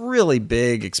this really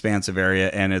big, expansive area.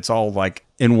 And it's all like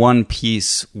in one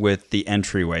piece with the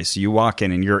entryway. So you walk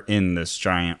in and you're in this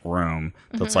giant room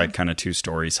that's like kind of 2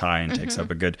 stories high and takes up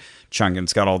a good chunk. And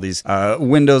it's got all these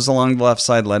windows along the left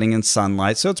side letting in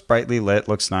sunlight. So it's brightly lit,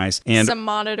 looks nice. And some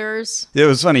monitors. It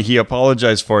was funny. He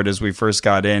apologized for it as we first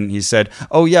got in. He said,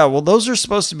 oh, yeah, well, those are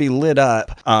supposed to be lit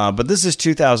up. But this is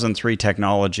 2003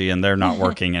 technology and they're not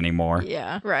working anymore.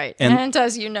 Yeah, right. And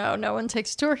as you know, no one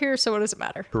takes a tour here. So what does it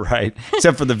matter? Right.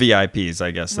 Except for the VIPs,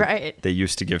 I guess. Right. They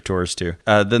used to give tours to.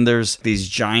 Then there's these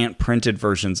giant printed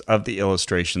versions of the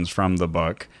illustrations from the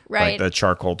book. Right. Like the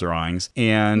charcoal drawings.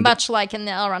 And much like in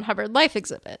the L. Ron Hubbard Life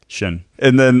exhibit. Shin.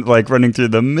 And then like running through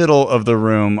the middle of the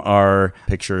room are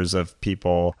pictures of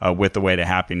people with the Way to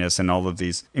Happiness and all of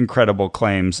these incredible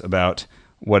claims about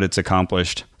what it's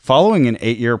accomplished. Following an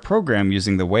 8-year program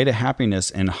using the Way to Happiness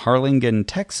in Harlingen,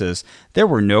 Texas, there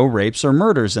were no rapes or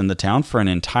murders in the town for an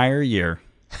entire year.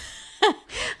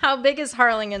 How big is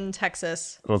Harlingen,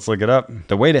 Texas? Let's look it up.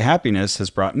 The Way to Happiness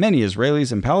has brought many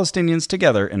Israelis and Palestinians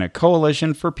together in a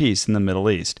coalition for peace in the Middle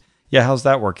East. Yeah, how's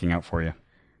that working out for you?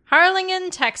 Harlingen,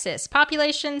 Texas.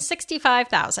 Population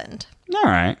 65,000. All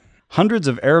right. Hundreds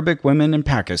of Arabic women in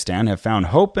Pakistan have found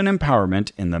hope and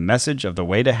empowerment in the message of the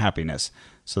Way to Happiness.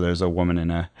 So there's a woman in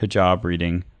a hijab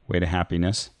reading Way to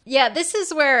Happiness. Yeah, this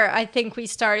is where I think we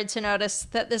started to notice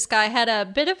that this guy had a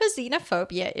bit of a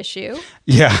xenophobia issue.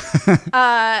 Yeah.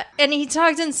 And he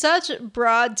talked in such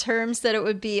broad terms that it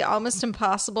would be almost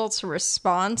impossible to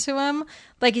respond to him.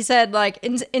 Like he said, like,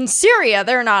 in Syria,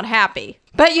 they're not happy.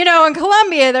 But, you know, in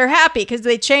Colombia, they're happy because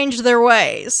they changed their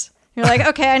ways. You're like,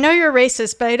 okay, I know you're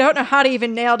racist, but I don't know how to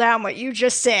even nail down what you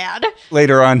just said.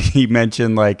 Later on, he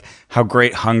mentioned like how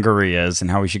great Hungary is and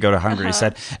how we should go to Hungary. He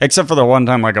said, except for the one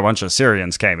time like a bunch of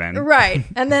Syrians came in. Right.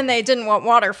 And then they didn't want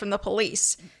water from the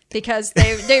police because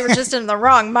they were just in the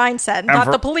wrong mindset and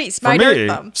thought the police might hurt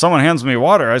them. Someone hands me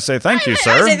water, I say, thank you,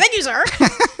 sir. I say, thank you, sir.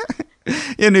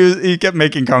 And he kept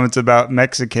making comments about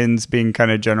Mexicans being kind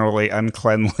of generally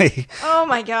uncleanly. Oh,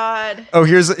 my God. Oh,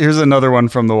 here's another one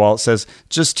from the wall. It says,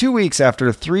 just 2 weeks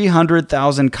after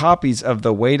 300,000 copies of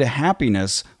The Way to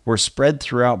Happiness were spread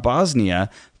throughout Bosnia,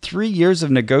 3 years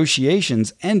of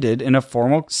negotiations ended in a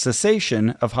formal cessation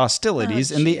of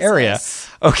hostilities in the area.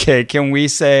 Okay, can we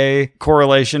say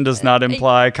correlation does not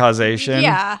imply causation?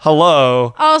 Yeah.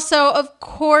 Hello. Also, of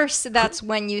course, that's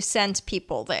when you send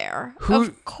people there.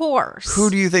 Of course. Who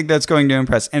do you think that's going to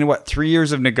impress? And what, 3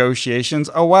 years of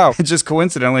negotiations? Oh, wow. Just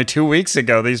coincidentally, 2 weeks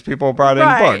ago, these people brought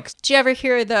in books. Did you ever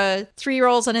hear the 3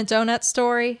 rolls and a donut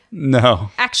story? No.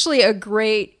 Actually, a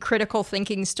great critical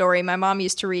thinking story my mom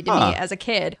used to read to me as a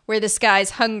kid, where this guy's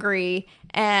hungry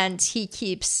and he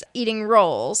keeps eating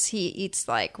rolls. He eats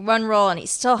like one roll and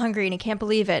he's still hungry and he can't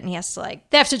believe it. And he has to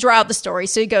they have to draw out the story.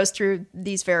 So he goes through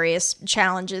these various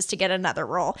challenges to get another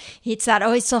roll. He eats that.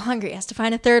 Oh, he's still hungry. He has to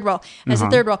find a third roll. Has a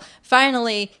third roll.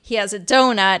 Finally, he has a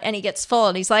donut and he gets full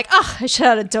and he's like, oh, I should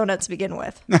have had a donut to begin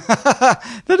with.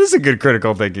 That is a good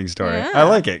critical thinking story. Yeah. I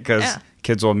like it because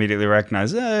kids will immediately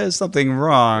recognize there's something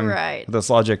wrong with this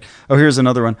logic. Oh, here's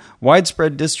another one.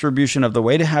 Widespread distribution of The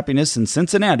Way to Happiness in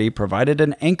Cincinnati provided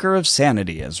an anchor of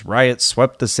sanity as riots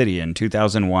swept the city in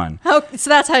 2001. Oh, so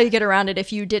that's how you get around it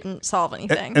if you didn't solve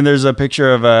anything. And there's a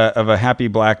picture of a happy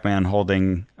black man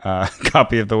holding a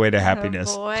copy of The Way to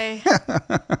Happiness. Oh, boy.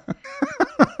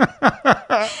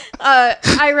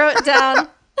 I wrote down...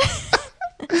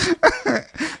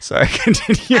 Sorry,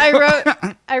 continue.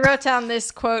 I wrote down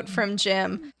this quote from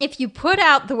Jim. If you put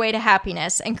out The Way to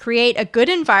Happiness and create a good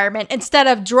environment instead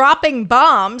of dropping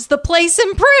bombs, the place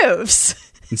improves.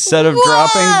 Instead of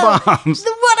dropping bombs.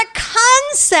 What a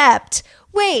concept.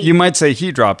 Wait. You might say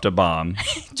he dropped a bomb.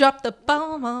 Drop the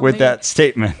bomb on with me. that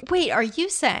statement. Wait, are you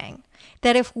saying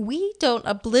that if we don't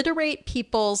obliterate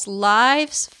people's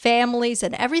lives, families,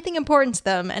 and everything important to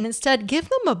them, and instead give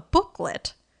them a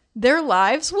booklet, their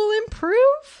lives will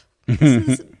improve?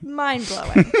 This is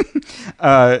mind-blowing.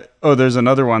 There's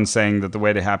another one saying that The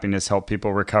Way to Happiness helped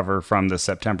people recover from the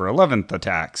September 11th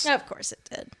attacks. Of course it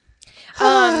did.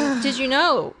 Did you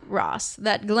know, Ross,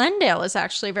 that Glendale is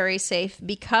actually very safe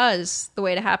because The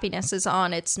Way to Happiness is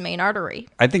on its main artery?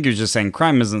 I think you're just saying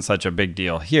crime isn't such a big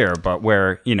deal here, but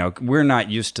where, we're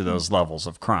not used to those levels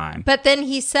of crime. But then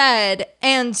he said,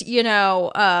 and,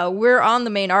 we're on the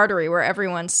main artery where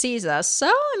everyone sees us.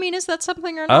 So, is that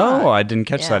something or not? Oh, I didn't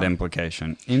catch that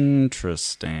implication.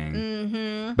 Interesting.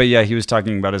 Mm-hmm. But yeah, he was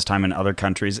talking about his time in other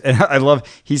countries. And I love,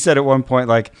 he said at one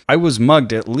point, I was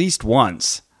mugged at least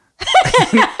once.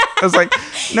 I was like,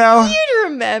 no. You'd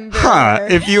remember.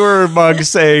 If you were mugged,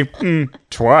 say,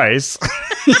 twice.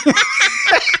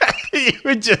 You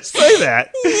would just say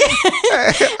that.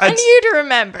 Yeah. And you'd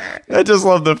remember. I just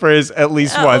love the phrase, at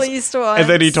least once. At least once. And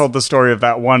then he told the story of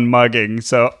that one mugging.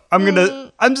 So I'm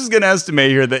just gonna estimate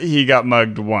here that he got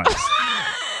mugged once.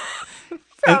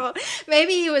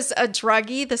 Maybe he was a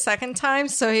druggie the second time,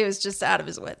 so he was just out of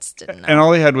his wits. Didn't know. And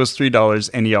all he had was $3,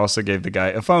 and he also gave the guy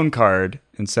a phone card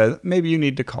and said, maybe you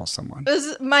need to call someone. It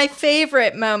was my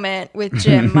favorite moment with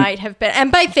Jim might have been,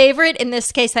 and by favorite, in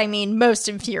this case, I mean most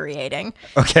infuriating.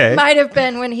 Okay. Might have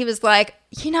been when he was like,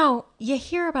 you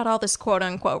hear about all this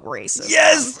quote-unquote racism.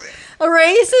 Yes!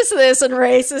 Racist this and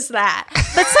racist that.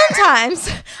 But sometimes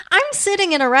I'm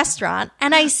sitting in a restaurant,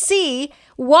 and I see...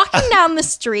 walking down the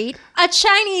street, a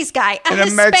Chinese guy, a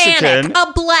Hispanic, Mexican,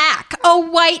 a black, a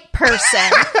white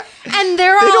person, and they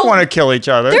don't want to kill each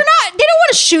other. They don't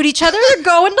want to shoot each other. They're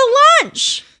going to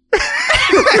lunch.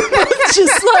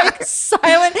 Just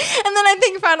silent. And then I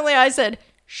think finally I said,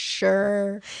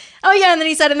 sure. Oh, yeah. And then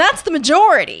he said, and that's the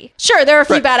majority. Sure, there are a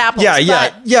few bad apples.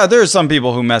 Yeah. There are some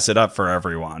people who mess it up for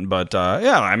everyone. But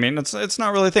it's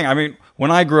not really a thing. When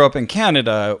I grew up in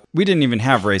Canada, we didn't even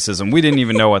have racism. We didn't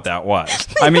even know what that was.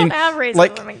 Don't have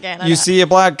racism in Canada. You see a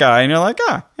black guy and you're like,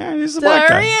 he's a black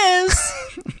guy. There he is.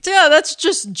 Yeah, that's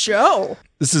just Joe.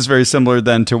 This is very similar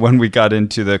then to when we got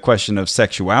into the question of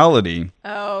sexuality.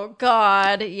 Oh,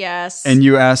 God, yes. And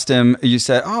you asked him, you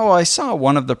said, I saw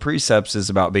one of the precepts is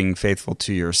about being faithful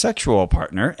to your sexual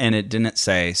partner, and it didn't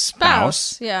say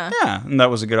spouse. Yeah. Yeah, and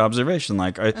that was a good observation.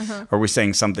 Are we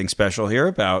saying something special here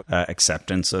about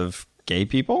acceptance of gay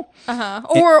people?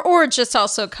 Or just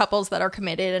also couples that are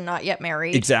committed and not yet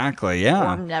married. Exactly,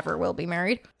 yeah. Or never will be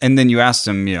married. And then you asked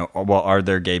him, are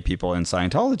there gay people in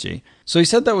Scientology? So he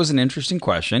said that was an interesting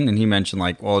question, and he mentioned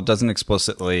it doesn't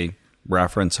explicitly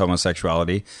reference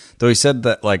homosexuality, though he said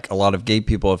that a lot of gay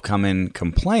people have come in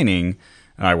complaining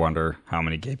And I wonder how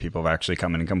many gay people have actually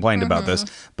come in and complained about this.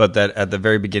 But that at the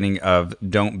very beginning of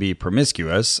Don't Be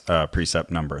Promiscuous, precept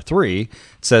number 3, it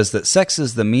says that sex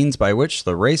is the means by which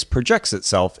the race projects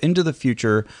itself into the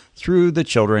future through the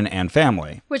children and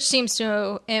family. Which seems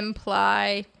to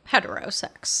imply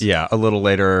heterosex. Yeah, a little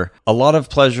later, a lot of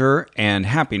pleasure and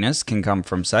happiness can come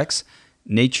from sex.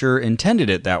 Nature intended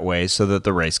it that way so that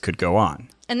the race could go on.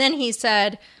 And then he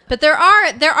said, but there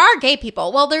are gay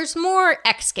people. Well, there's more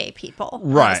ex-gay people.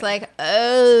 Right. I was like,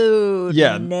 oh,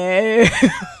 yeah. No.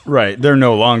 Right. They're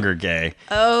no longer gay.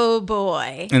 Oh,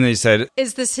 boy. And they said,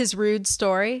 is this his rude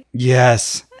story?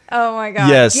 Yes. Oh, my God.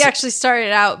 Yes. He actually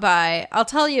started out by, I'll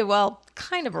tell you, well,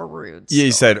 kind of a rude story. Yeah,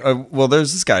 he said, well,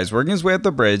 there's this guy who's working his way up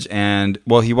the bridge, and,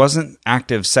 well, he wasn't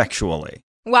active sexually.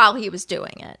 While he was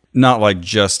doing it. Not like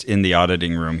just in the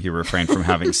auditing room he refrained from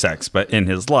having sex, but in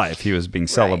his life he was being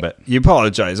celibate. Right. He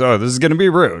apologized. Oh, this is going to be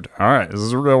rude. All right, this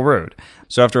is real rude.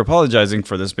 So after apologizing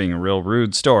for this being a real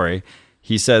rude story,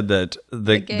 he said that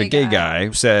the gay guy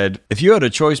said, if you had a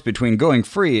choice between going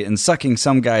free and sucking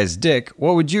some guy's dick,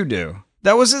 what would you do?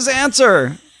 That was his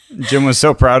answer. Jim was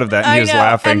so proud of that, and he was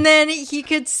laughing. And then he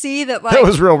could see that, like, that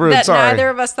was real rude. That sorry. Neither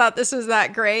of us thought this was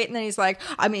that great. And then he's like,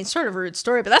 I mean, sort of rude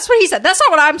story, but that's what he said. That's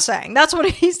not what I'm saying. That's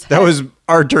what he said. That was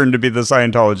our turn to be the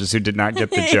Scientologist who did not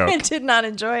get the joke. Did not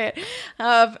enjoy it.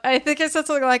 I think I said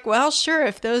something like, well, sure,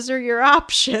 if those are your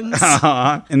options.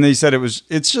 And they said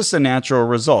it's just a natural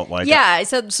result. Like, yeah, I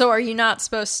said, so are you not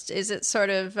supposed to, is it sort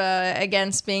of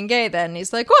against being gay then? And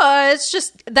he's like, well, it's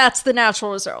just, that's the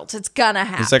natural result. It's gonna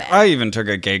happen. He's like, I even took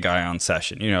a gay guy on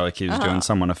session, like he was doing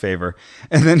someone a favor.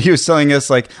 And then he was telling us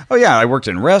like, oh yeah, I worked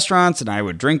in restaurants and I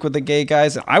would drink with the gay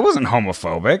guys. And I wasn't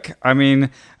homophobic. I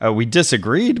mean, we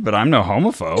disagreed, but I'm no homophobe.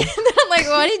 I'm like,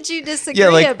 what did you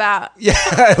disagree about? Yeah,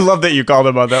 I love that you called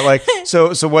him on that. Like,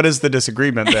 so what is the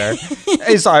disagreement there?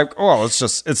 He's like, well,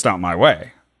 it's not my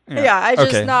way. Yeah, I'm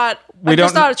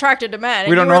just not attracted to men.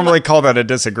 We don't normally call that a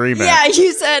disagreement. Yeah,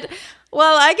 you said,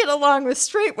 well, I get along with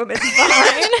straight women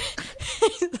fine.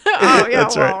 Oh, yeah,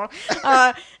 that's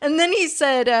right. And then he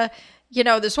said,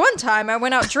 this one time I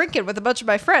went out drinking with a bunch of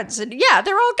my friends, and yeah,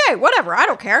 they're all gay, whatever, I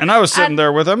don't care. And I was sitting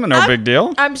there with them, and no big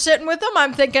deal. I'm sitting with them,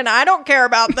 I'm thinking, I don't care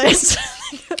about this.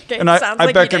 Okay, and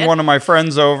I beckoned one of my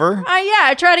friends over.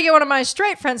 I tried to get one of my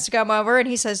straight friends to come over, and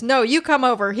he says, no, you come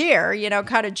over here,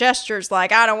 kind of gestures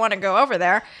like, I don't want to go over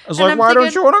there. I was like, why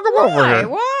don't you want to come over here?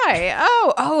 Why?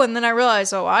 Oh, and then I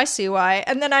realized, I see why.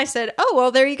 And then I said, oh,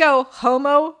 well, there you go,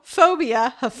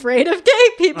 homophobia, afraid of gay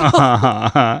people.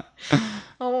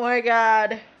 Oh my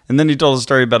God. And then he told a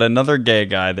story about another gay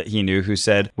guy that he knew who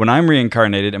said, when I'm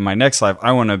reincarnated in my next life,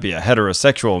 I want to be a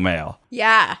heterosexual male.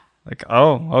 Yeah. Like,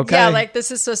 oh, okay. Yeah, like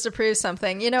this is supposed to prove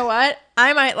something. You know what?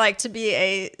 I might like to be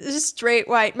a straight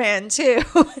white man too.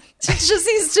 It just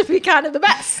seems to be kind of the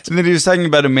best. And then he was talking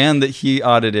about a man that he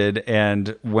audited,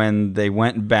 and when they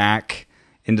went back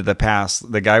into the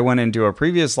past, the guy went into a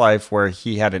previous life where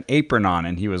he had an apron on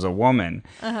and he was a woman.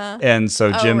 And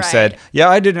so Jim said, yeah,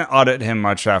 I didn't audit him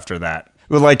much after that.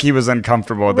 Like he was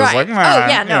uncomfortable with this. Like,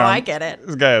 I get it.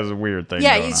 This guy has a weird thing.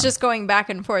 Yeah, he's just going back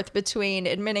and forth between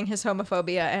admitting his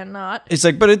homophobia and not. It's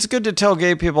like, but it's good to tell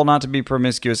gay people not to be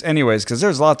promiscuous anyways, because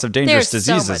there's lots of dangerous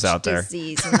diseases out there. There's so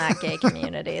much disease in that gay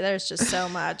community. There's just so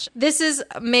much. This is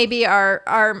maybe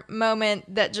our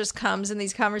moment that just comes in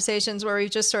these conversations where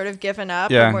we've just sort of given up.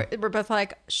 Yeah. And we're both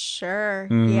like, sure,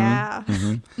 yeah.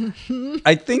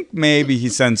 I think maybe he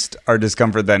sensed our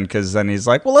discomfort then, because then he's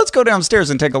like, well, let's go downstairs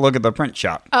and take a look at the print shop.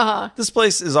 This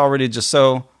place is already just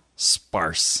so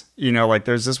sparse. Like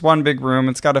there's this one big room.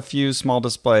 It's got a few small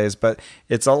displays, but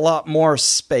it's a lot more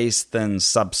space than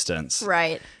substance.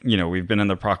 Right. We've been in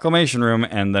the proclamation room,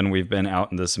 and then we've been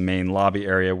out in this main lobby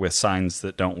area with signs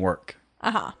that don't work.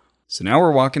 So now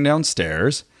we're walking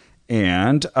downstairs.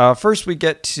 And first we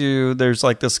get to, there's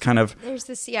like this kind of... There's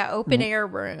this, open air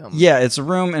room. Yeah, it's a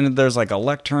room, and there's like a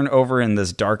lectern over in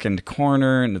this darkened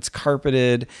corner, and it's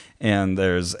carpeted, and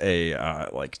there's a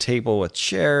like table with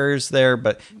chairs there,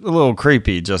 but a little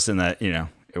creepy just in that,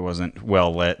 it wasn't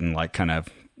well lit, and like kind of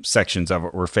sections of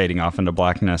it were fading off into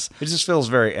blackness. It just feels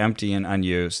very empty and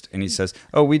unused. And he says,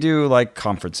 oh, we do like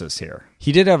conferences here.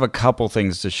 He did have a couple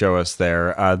things to show us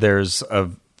there. There's a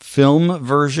film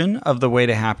version of The Way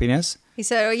to Happiness. He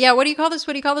said, oh, yeah, what do you call this?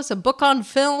 What do you call this? A book on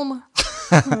film?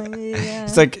 Yeah.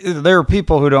 It's like, there are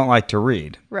people who don't like to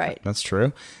read. Right. That's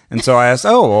true. And so I asked,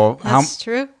 oh, well, That's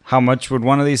true. How much would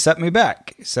one of these set me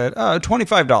back? He said,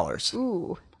 $25.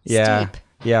 Ooh, yeah. steep.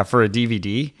 Yeah, for a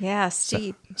DVD. Yeah,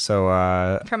 steep. So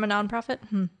from a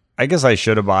nonprofit? I guess I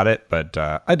should have bought it, but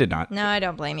I did not. No, I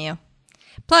don't blame you.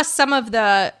 Plus, some of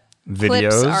the videos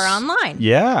clips are online.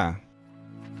 Yeah.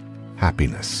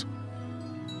 Happiness.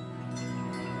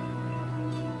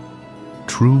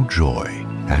 true joy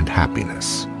and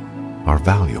happiness are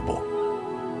valuable.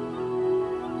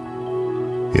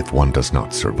 If one does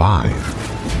not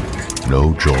survive,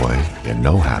 no joy and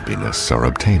no happiness are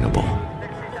obtainable.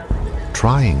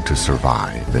 Trying to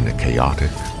survive in a chaotic,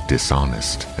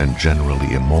 dishonest, and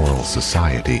generally immoral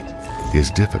society is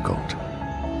difficult.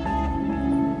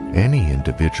 Any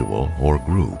individual or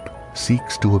group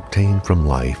seeks to obtain from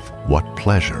life what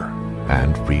pleasure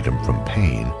and freedom from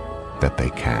pain that they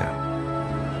can.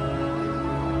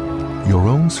 Your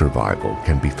own survival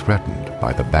can be threatened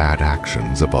by the bad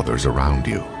actions of others around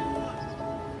you.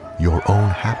 Your own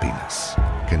happiness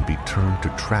can be turned to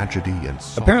tragedy and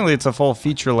sorrow. Apparently it's a full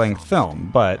feature-length film,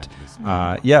 but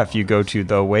if you go to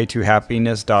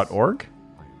thewaytohappiness.org,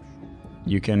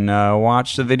 you can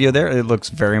watch the video there. It looks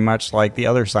very much like the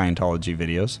other Scientology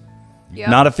videos. Yep.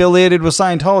 Not affiliated with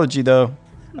Scientology, though,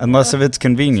 unless if it's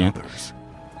convenient.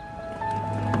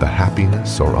 The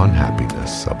happiness or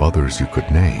unhappiness of others you could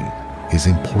name is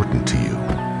important to you.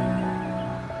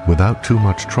 Without too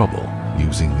much trouble,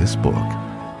 using this book,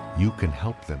 you can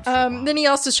help them. Then he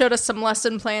also showed us some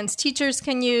lesson plans teachers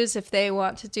can use if they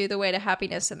want to do the way to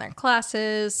happiness in their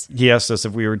classes. He asked us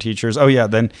if we were teachers. Oh, yeah.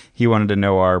 Then he wanted to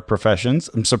know our professions.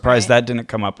 I'm surprised that didn't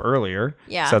come up earlier.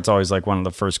 Yeah. So that's always like one of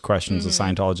the first questions a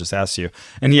Scientologist asks you.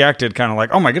 And he acted kind of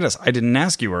like, oh, my goodness, I didn't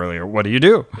ask you earlier. What do you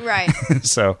do? Right.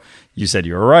 So you said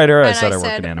you were a writer. And I said I work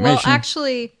in animation. Well,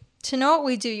 actually, to know what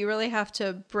we do, you really have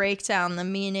to break down the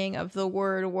meaning of the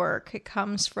word work. It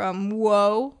comes from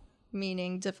woe,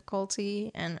 meaning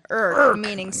difficulty, and irk,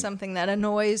 meaning something that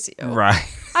annoys you. Right.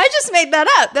 I just made that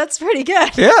up. That's pretty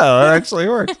good. Yeah, that actually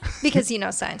worked. Because,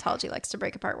 Scientology likes to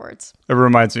break apart words. It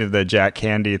reminds me of the Jack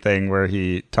Candy thing where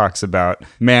he talks about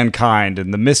mankind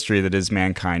and the mystery that is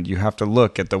mankind. You have to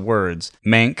look at the words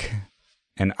mank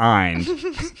and ein.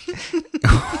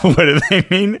 What do they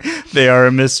mean? They are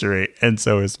a mystery, and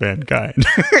so is mankind.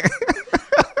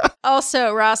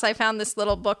 Also, Ross, I found this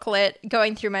little booklet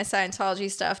going through my Scientology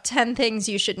stuff. 10 things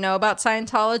you should know about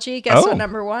Scientology. Guess what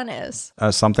number 1 is?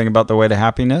 Something about the way to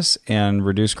happiness and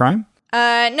reduce crime?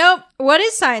 Nope. What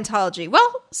is Scientology?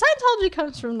 Well, Scientology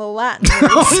comes from the Latin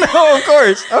word. No, of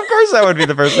course. Of course that would be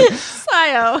the first thing.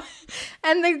 Scio.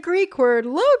 And the Greek word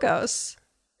logos,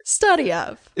 study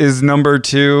of. Is number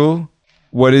 2,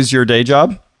 what is your day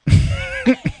job?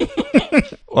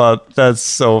 Well, that's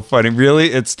so funny.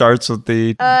 Really? It starts with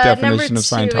the definition of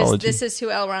Scientology. This is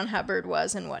who L. Ron Hubbard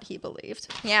was and what he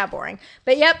believed. Yeah, boring.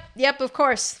 But yep, of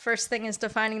course. First thing is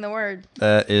defining the word.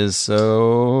 That is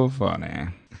so funny.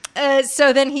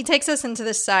 So then he takes us into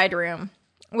this side room,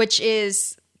 which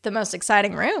is the most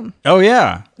exciting room. Oh,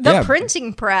 yeah. The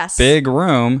printing press. Big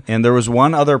room. And there was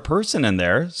one other person in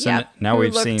there. So now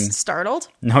we've seen... startled.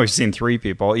 Now we've seen 3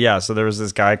 people. Yeah, so there was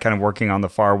this guy kind of working on the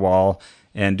far wall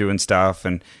and doing stuff,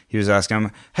 and he was asking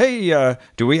him, hey,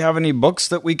 do we have any books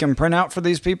that we can print out for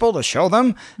these people to show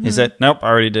them? He said, nope, I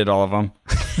already did all of them.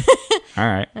 All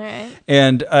right.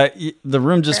 And the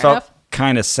room just felt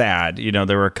kind of sad.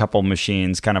 There were a couple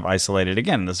machines kind of isolated,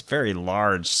 again, in this very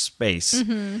large space.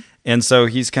 And so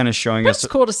he's kind of showing us... It's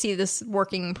cool to see this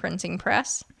working printing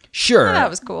press. Sure. That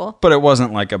was cool. But it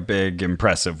wasn't like a big,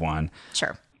 impressive one.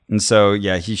 Sure. And so,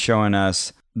 he's showing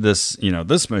us... This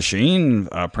machine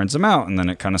prints them out, and then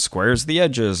it kind of squares the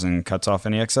edges and cuts off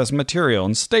any excess material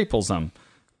and staples them.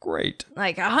 Great.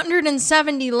 Like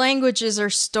 170 languages are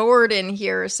stored in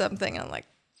here or something. I'm like,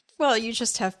 well, you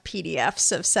just have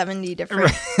PDFs of 70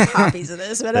 different copies of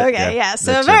this, but okay,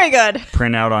 so very good.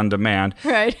 Print out on demand.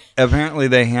 Right. Apparently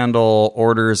they handle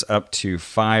orders up to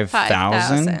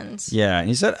 5,000. 5,000. Yeah, and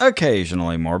he said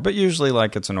occasionally more, but usually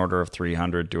like it's an order of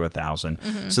 300 to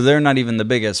 1,000. So they're not even the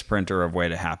biggest printer of Way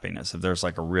to Happiness. If there's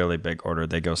like a really big order,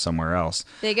 they go somewhere else.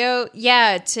 They go,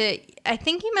 I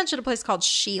think he mentioned a place called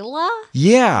Sheila.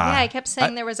 Yeah. Yeah, I kept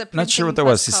saying there was a printing I'm not sure what that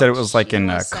was. He said it was like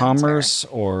in Commerce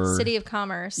or... City of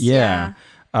Commerce. Yeah.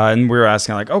 And we were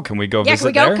asking like, can we go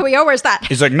visit there? Can we go? Where's that?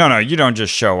 He's like, no, you don't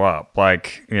just show up.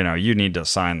 Like, you need to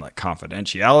sign like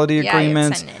confidentiality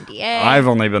agreements. You have to sign an NDA. I've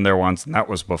only been there once, and that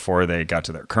was before they got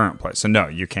to their current place. So no,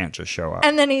 you can't just show up.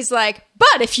 And then he's like,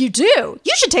 but if you do,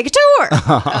 you should take a tour.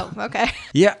 Oh, okay.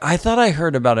 Yeah, I thought I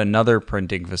heard about another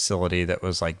printing facility that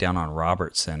was like down on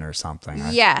Robertson or something.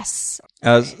 Yes.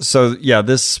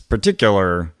 This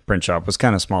particular print shop was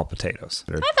kind of small potatoes.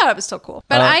 I thought it was still cool.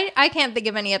 But I can't think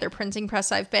of any other printing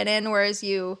press I've been in, whereas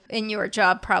you, in your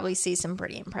job, probably see some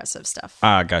pretty impressive stuff.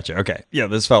 Gotcha. Okay. Yeah,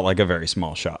 this felt like a very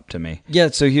small shop to me. Yeah,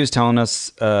 so he was telling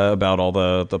us about all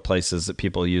the places that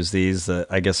people use these.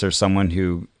 I guess there's someone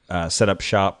who set up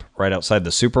shop right outside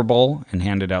the Super Bowl and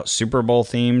handed out Super Bowl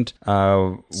themed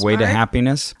Way to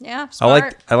Happiness. Yeah,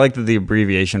 smart. I like that the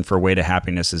abbreviation for Way to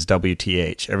Happiness is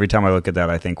WTH. Every time I look at that,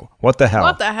 I think, what the hell?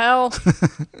 What the hell?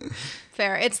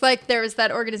 Fair. It's like there was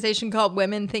that organization called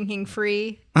Women Thinking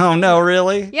Free. Oh, no,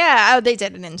 really? Yeah, they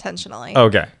did it intentionally.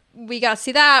 Okay. We got to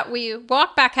see that. We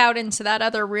walked back out into that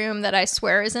other room that I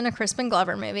swear is in a Crispin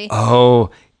Glover movie. Oh,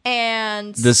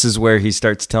 and this is where he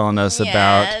starts telling us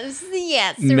about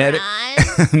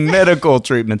right. medical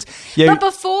treatments. Yeah. But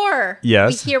before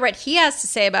we hear what he has to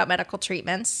say about medical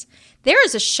treatments, there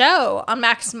is a show on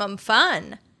Maximum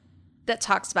Fun that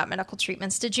talks about medical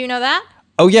treatments. Did you know that?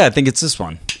 Oh, yeah, I think it's this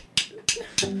one.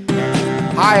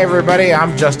 Hi, everybody.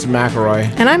 I'm Justin McElroy.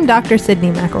 And I'm Dr.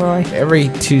 Sydney McElroy. Every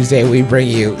Tuesday, we bring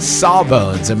you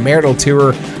Sawbones, a marital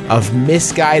tour of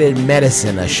misguided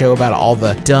medicine, a show about all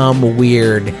the dumb,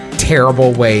 weird,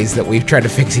 terrible ways that we've tried to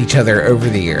fix each other over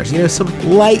the years. You know, some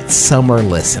light summer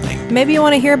listening. Maybe you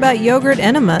want to hear about yogurt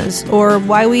enemas, or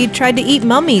why we tried to eat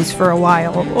mummies for a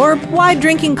while, or why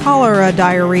drinking cholera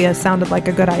diarrhea sounded like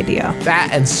a good idea. That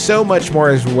and so much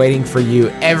more is waiting for you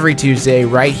every Tuesday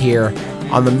right here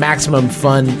on the Maximum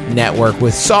Fun Network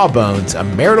with Sawbones, a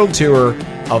marital tour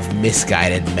of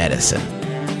misguided medicine.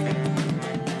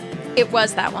 It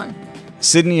was that one.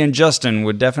 Sydney and Justin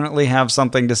would definitely have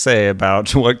something to say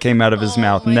about what came out of his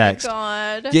mouth next.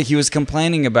 God. Yeah, he was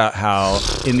complaining about how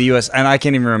in the U.S., and I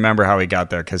can't even remember how he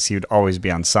got there because he would always be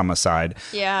on some side.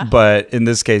 Yeah. But in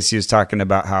this case, he was talking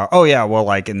about how, oh yeah, well,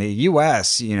 like in the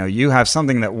U.S., you know, you have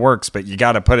something that works, but you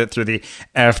got to put it through the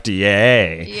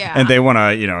FDA. Yeah. And they want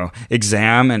to, you know,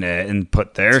 examine it and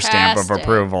put their stamp of Test it.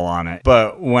 approval on it.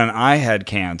 But when I had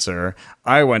cancer,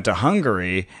 I went to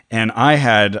Hungary and I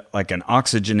had like an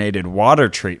oxygenated water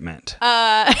treatment.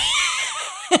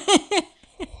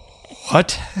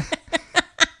 What?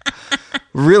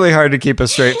 Really hard to keep a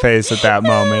straight face at that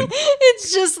moment.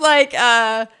 It's just like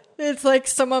it's like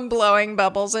someone blowing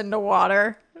bubbles into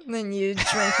water, and then you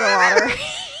drink the water.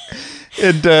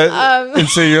 And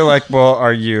so you're like, well,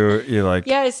 are you like,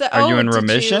 Yeah, so, are you in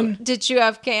remission? Did you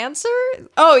have cancer?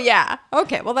 Oh, yeah.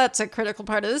 Okay, well, that's a critical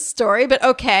part of this story, but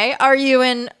okay. Are you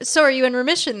in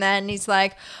remission then? And he's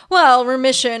like, well,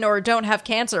 remission or don't have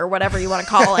cancer or whatever you want to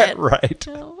call it. Right.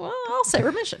 Well, I'll say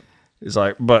remission. He's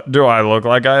like, but do I look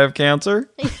like I have cancer?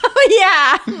 Oh,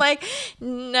 yeah. I'm like,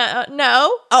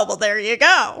 no. Oh, well, there you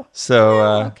go. So,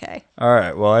 okay. All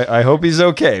right. Well, I hope he's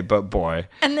okay, but boy.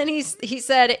 And then he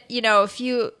said, you know, if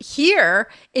you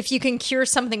can cure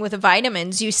something with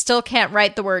vitamins, you still can't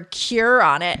write the word cure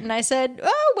on it. And I said,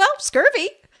 oh, well, scurvy.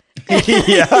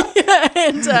 Yeah.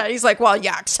 And he's like, well,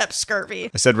 yeah, except scurvy.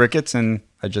 I said rickets and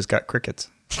I just got crickets.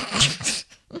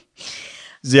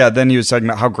 Yeah, then he was talking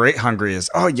about how great Hungary is.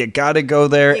 Oh, you got to go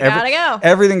there. You got to go.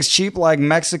 Everything's cheap like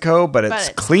Mexico, but it's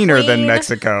cleaner than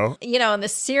Mexico. You know, and the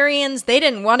Syrians, they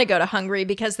didn't want to go to Hungary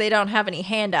because they don't have any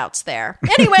handouts there.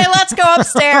 Anyway, let's go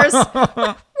upstairs.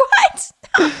 What?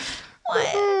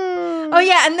 Oh,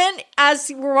 yeah. And then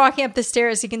as we're walking up the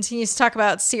stairs, he continues to talk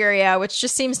about Syria, which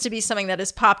just seems to be something that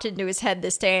has popped into his head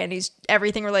this day. And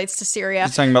everything relates to Syria.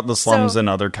 He's talking about the slums in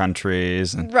other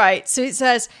countries. Right. So he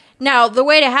says, now, the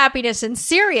way to happiness in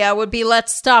Syria would be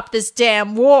let's stop this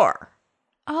damn war.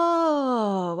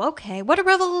 Oh, okay. What a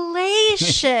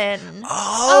revelation.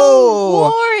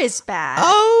 Oh, war is bad.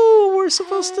 Oh, we're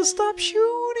supposed to stop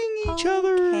shooting each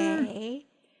other. Okay.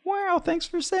 Wow, thanks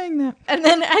for saying that. And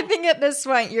then I think at this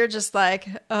point, you're just like,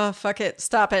 oh, fuck it,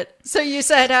 stop it. So you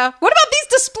said, what about these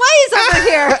displays over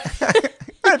here?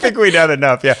 I think we'd had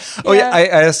enough, yeah. Oh, yeah, I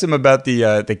asked him about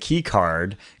the key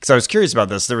card, because I was curious about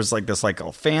this. There was like this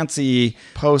a fancy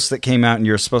post that came out, and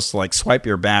you're supposed to like swipe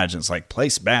your badge, and it's like,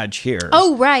 place badge here.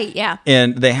 Oh, right, yeah.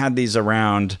 And they had these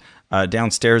around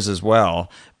downstairs as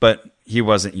well, but he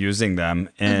wasn't using them,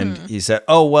 and he said,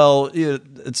 oh, well,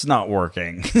 it's not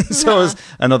working. So it was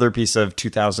another piece of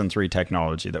 2003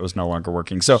 technology that was no longer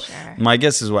working. So my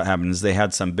guess is what happened is they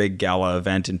had some big gala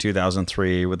event in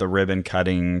 2003 with a ribbon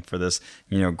cutting for this,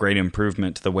 great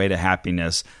improvement to the Way to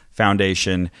Happiness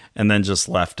Foundation, and then just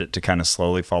left it to kind of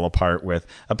slowly fall apart with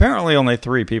apparently only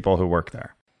 3 people who work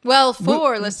there. Well,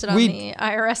 4 listed on the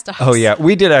IRS docs. Oh, yeah.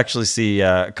 We did actually see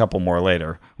a couple more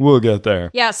later. We'll get there.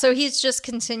 Yeah, so he's just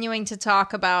continuing to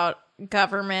talk about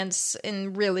governments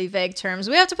in really vague terms.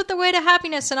 We have to put the Way to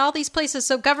Happiness in all these places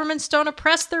so governments don't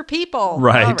oppress their people.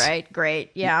 Right. All right, great.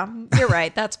 Yeah, you're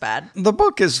right. That's bad. The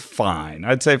book is fine.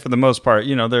 I'd say for the most part,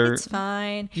 It's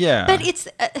fine. Yeah. But it's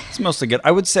mostly good.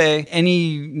 I would say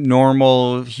any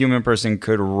normal human person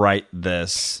could write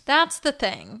this. That's the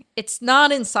thing. It's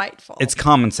not insightful. It's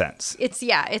common sense.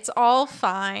 It's all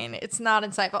fine. It's not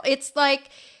insightful. It's like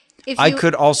I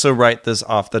could also write this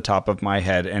off the top of my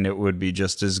head, and it would be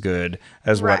just as good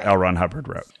as what L. Ron Hubbard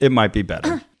wrote. It might be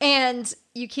better. And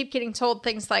you keep getting told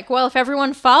things like, well, if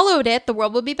everyone followed it, the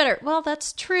world would be better. Well,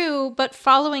 that's true, but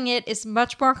following it is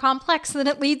much more complex than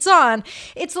it leads on.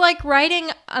 It's like writing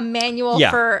a manual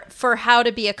for how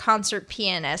to be a concert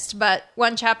pianist, but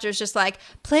one chapter is just like,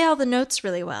 play all the notes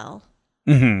really well.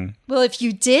 Mm-hmm. Well, if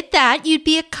you did that, you'd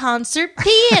be a concert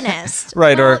pianist.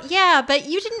 Right. Well, yeah, but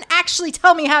you didn't actually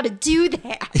tell me how to do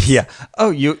that. Yeah. Oh,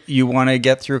 you want to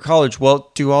get through college?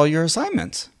 Well, do all your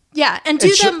assignments. Yeah, and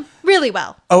do them really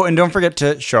well. Oh, and don't forget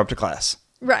to show up to class.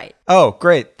 Right. Oh,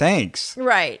 great. Thanks.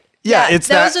 Right. Yeah, it's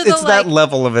that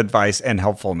level of advice and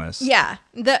helpfulness. Yeah.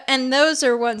 And those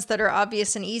are ones that are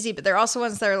obvious and easy, but they're also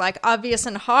ones that are like obvious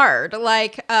and hard.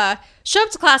 Like, show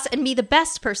up to class and be the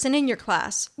best person in your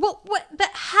class. Well,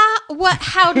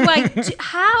 how do I do,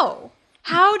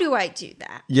 how do I do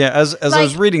that? Yeah, as I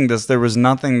was reading this, there was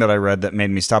nothing that I read that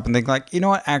made me stop and think like, you know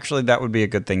what, actually that would be a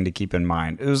good thing to keep in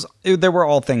mind. There were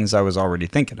all things I was already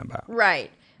thinking about.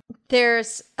 Right.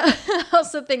 There's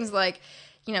also things like,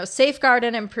 safeguard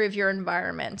and improve your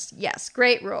environment. Yes,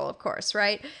 great rule, of course,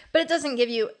 right? But it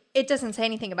doesn't say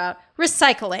anything about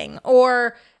recycling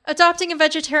or adopting a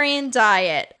vegetarian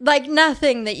diet. Like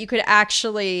nothing that you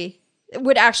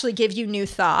would actually give you new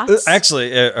thoughts.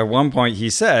 Actually, at one point he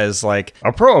says, like,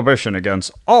 a prohibition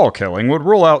against all killing would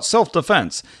rule out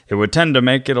self-defense. It would tend to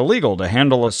make it illegal to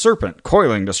handle a serpent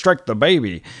coiling to strike the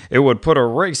baby. It would put a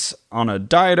race on a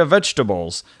diet of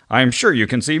vegetables. I am sure you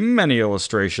can see many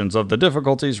illustrations of the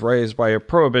difficulties raised by a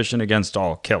prohibition against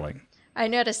all killing. I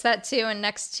noticed that too, and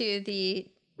next to the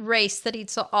race that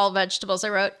eats all vegetables, I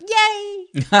wrote, yay!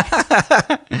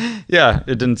 Yeah,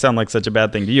 it didn't sound like such a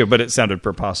bad thing to you, but it sounded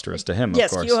preposterous to him, of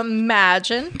course. Yes, you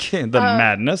imagine. The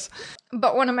madness.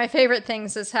 But one of my favorite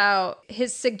things is how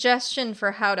his suggestion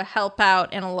for how to help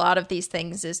out in a lot of these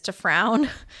things is to frown.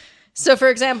 So, for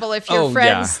example, if your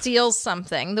friend steals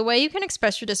something, the way you can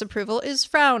express your disapproval is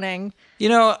frowning.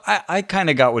 I kind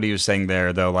of got what he was saying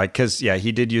there, though, like, because,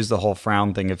 he did use the whole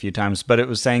frown thing a few times, but it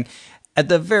was saying, at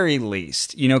the very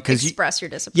least, because express your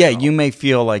disapproval. Yeah, you may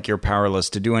feel like you're powerless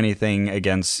to do anything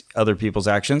against other people's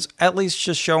actions. At least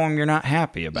just show them you're not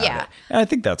happy about it. And I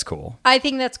think that's cool. I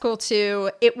think that's cool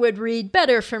too. It would read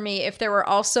better for me if there were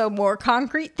also more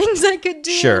concrete things I could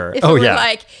do. Sure. If it were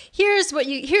like, here's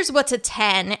what's a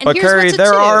 10, and but here's Carrie, what's a 2.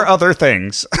 There are other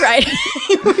things. Right.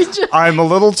 I'm a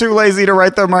little too lazy to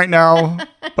write them right now,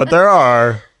 but there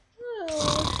are.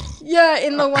 Yeah,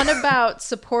 in the one about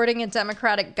supporting a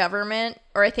democratic government,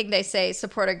 or I think they say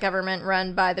support a government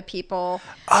run by the people.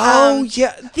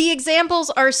 Yeah. The examples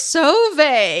are so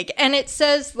vague. And it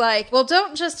says like, well,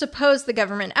 don't just oppose the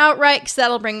government outright because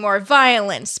that'll bring more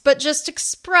violence, but just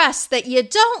express that you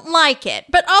don't like it,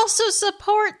 but also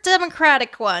support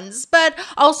democratic ones, but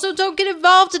also don't get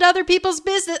involved in other people's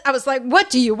business. I was like, what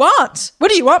do you want?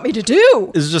 What do you want me to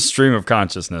do? It's just stream of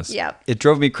consciousness. Yeah. It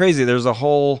drove me crazy. There's a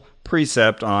whole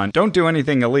precept on don't do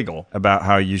anything illegal about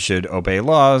how you should obey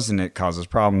laws and it causes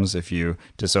problems if you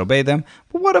disobey them.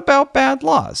 But what about bad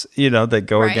laws, that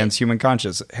go against human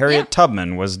conscience? Harriet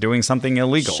Tubman was doing something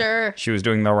illegal. Sure. She was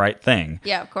doing the right thing.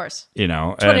 Yeah, of course.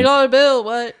 $20 bill,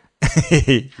 what?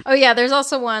 Oh, yeah, there's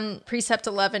also one, precept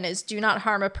 11 is do not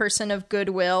harm a person of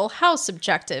goodwill. How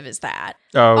subjective is that?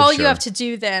 All you have to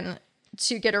do then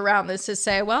to get around this is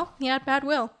say, well, he had bad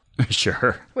will.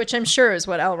 Sure. Which I'm sure is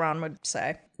what L. Ron would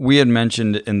say. We had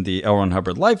mentioned in the L. Ron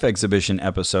Hubbard Life Exhibition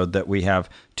episode that we have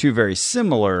two very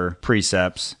similar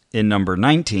precepts in number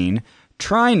 19.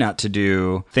 Try not to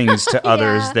do things to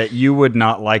others that you would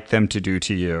not like them to do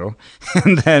to you.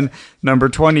 And then number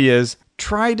 20 is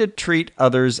try to treat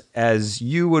others as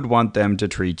you would want them to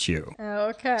treat you.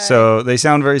 Okay. So they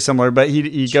sound very similar, but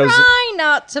he goes... Try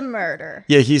not to murder.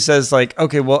 Yeah, he says like,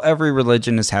 okay, well, every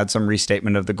religion has had some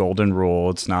restatement of the golden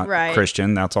rule. It's not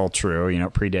Christian. That's all true.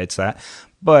 It predates that.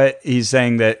 But he's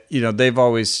saying that, they've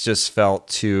always just felt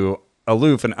too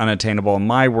aloof and unattainable.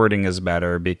 My wording is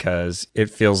better because it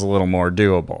feels a little more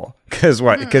doable. Because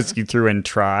what? Because you threw in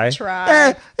try?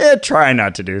 Try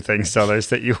not to do things to others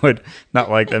that you would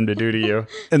not like them to do to you.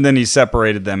 And then he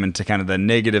separated them into kind of the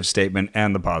negative statement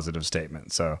and the positive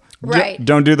statement. So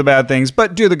don't do the bad things,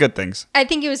 but do the good things. I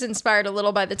think he was inspired a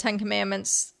little by the Ten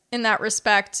Commandments in that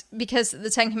respect, because the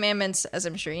Ten Commandments, as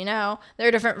I'm sure you know, there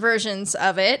are different versions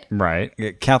of it.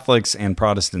 Right. Catholics and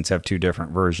Protestants have two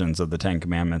different versions of the Ten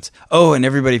Commandments. Oh, and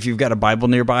everybody, if you've got a Bible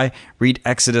nearby, read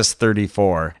Exodus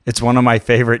 34. It's one of my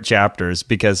favorite chapters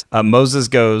because Moses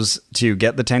goes to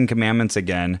get the Ten Commandments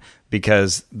again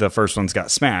because the first ones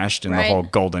got smashed in the whole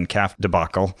golden calf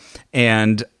debacle.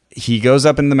 And he goes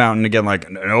up in the mountain again, like,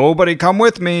 nobody come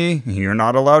with me. You're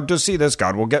not allowed to see this.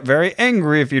 God will get very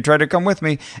angry if you try to come with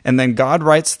me. And then God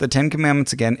writes the 10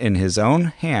 Commandments again in his own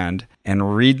hand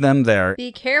and read them there.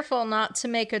 Be careful not to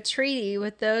make a treaty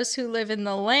with those who live in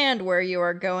the land where you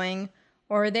are going,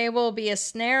 or they will be a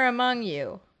snare among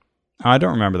you. I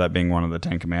don't remember that being one of the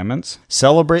 10 Commandments.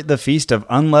 Celebrate the feast of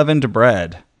unleavened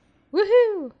bread.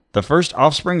 Woohoo! The first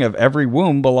offspring of every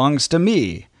womb belongs to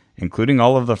me, including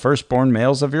all of the firstborn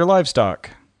males of your livestock,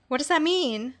 What does that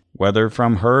mean? whether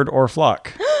from herd or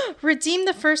flock. Redeem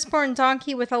the firstborn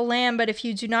donkey with a lamb, but if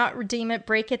you do not redeem it,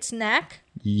 break its neck?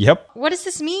 Yep. What does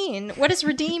this mean? What does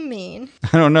redeem mean?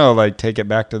 I don't know, like take it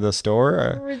back to the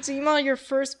store? Redeem all your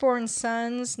firstborn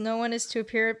sons. No one is to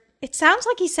appear. It sounds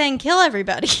like he's saying kill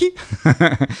everybody.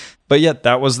 But yet,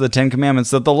 that was the 10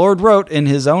 Commandments that the Lord wrote in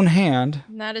his own hand.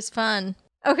 That is fun.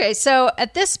 Okay, so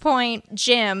at this point,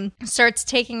 Jim starts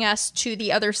taking us to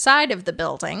the other side of the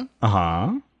building.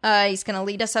 Uh-huh. He's going to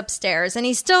lead us upstairs, and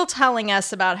he's still telling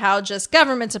us about how just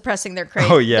government suppressing their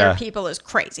their people is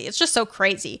crazy. It's just so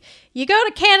crazy. You go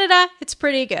to Canada, it's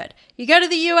pretty good. You go to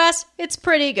the U.S., it's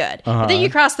pretty good. But then you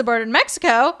cross the border to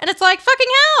Mexico, and it's like, fucking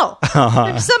hell.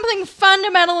 There's something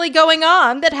fundamentally going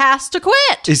on that has to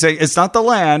quit. He's saying, it's not the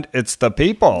land, it's the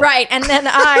people. Right, and then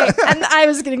I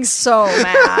was getting so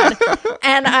mad.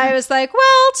 And I was like,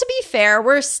 well, to be fair,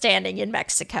 we're standing in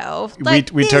Mexico. Like,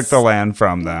 we took the land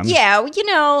from them. Yeah, you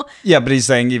know. Yeah, but he's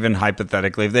saying even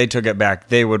hypothetically, if they took it back,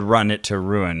 they would run it to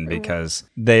ruin because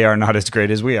they are not as great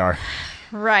as we are.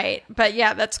 Right. But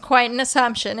yeah, that's quite an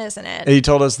assumption, isn't it? He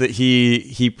told us that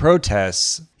he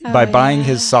protests by buying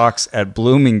his socks at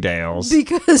Bloomingdale's.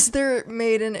 Because they're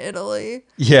made in Italy.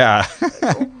 Yeah.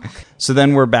 So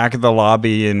then we're back at the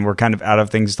lobby and we're kind of out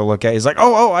of things to look at. He's like,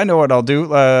 oh, I know what I'll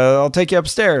do. I'll take you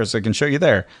upstairs. I can show you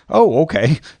there. Oh,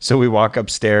 okay. So we walk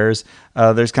upstairs.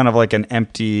 There's kind of like an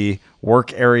empty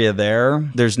work area there.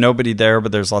 There's nobody there,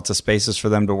 but there's lots of spaces for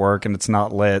them to work and it's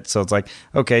not lit. So it's like,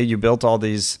 okay, you built all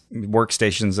these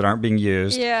workstations that aren't being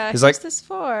used. Yeah, He's who's like, this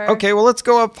for? okay, well, let's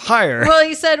go up higher. Well,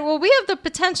 he said, well, we have the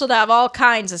potential to have all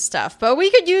kinds of stuff, but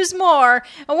we could use more.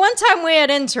 And one time we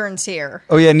had interns here.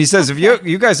 Oh, yeah, and he says, if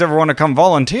you guys ever want to come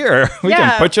volunteer, we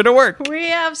can put you to work. We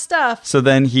have stuff. So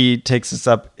then he takes us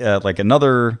up like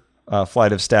another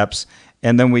flight of steps,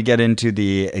 and then we get into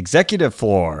the executive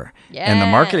floor and the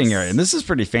marketing area. And this is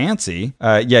pretty fancy.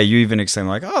 You even exclaim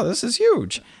like, oh, this is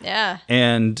huge. Yeah.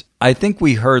 And I think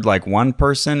we heard like one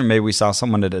person, or maybe we saw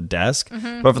someone at a desk.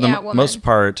 But for the most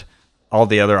part, all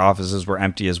the other offices were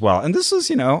empty as well. And this was,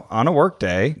 on a work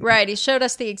day. Right. He showed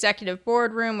us the executive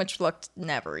boardroom, which looked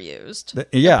never used.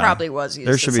 Yeah. It probably was used.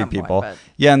 There should be people.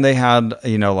 Yeah. And they had,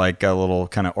 like a little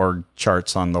kind of org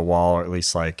charts on the wall, or at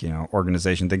least like,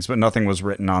 organization things, but nothing was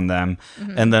written on them.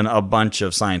 And then a bunch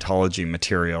of Scientology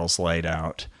materials laid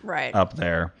out up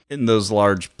there in those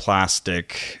large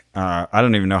plastic. I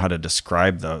don't even know how to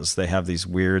describe those. They have these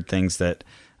weird things that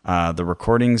the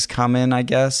recordings come in, I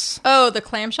guess. Oh, the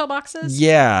clamshell boxes?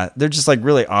 Yeah, they're just like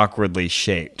really awkwardly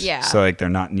shaped. Yeah. So like they're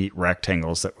not neat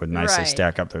rectangles that would nicely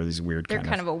stack up. They're these weird They're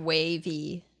kind of a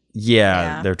wavy.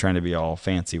 Yeah, they're trying to be all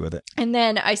fancy with it. And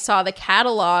then I saw the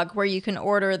catalog where you can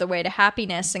order The Way to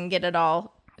Happiness and get it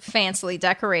all fancily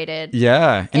decorated.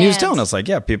 Yeah. And he was telling us, like,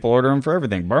 people order them for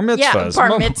everything. Bar mitzvahs. Yeah,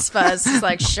 bar mitzvahs. It's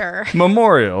like, sure.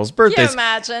 Memorials, birthdays. Can you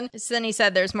imagine? So then he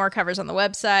said there's more covers on the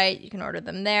website. You can order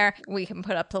them there. We can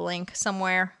put up the link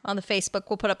somewhere on the Facebook.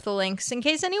 We'll put up the links in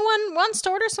case anyone wants to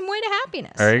order some Way to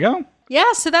Happiness. There you go.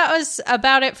 Yeah, so that was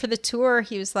about it for the tour.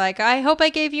 He was like, I hope I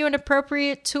gave you an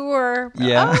appropriate tour.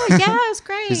 Yeah. Oh, yeah, it was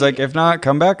great. He's like, if not,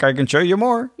 come back. I can show you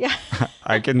more. Yeah.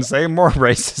 I can say more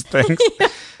racist things.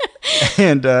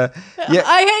 And I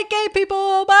hate gay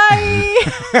people.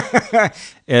 Bye.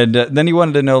 And then he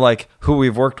wanted to know like who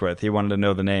we've worked with. He wanted to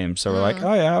know the names. So we're like,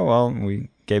 oh yeah, well, we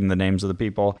gave him the names of the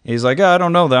people. He's like, I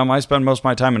don't know them. I spend most of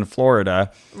my time in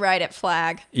Florida. Right at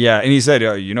Flag. Yeah, and he said,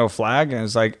 you know Flag? And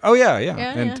it's like, oh yeah.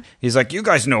 And he's like, you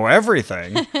guys know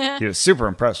everything. He was super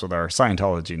impressed with our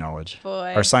Scientology knowledge.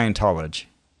 Boy. Our Scientology.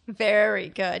 Very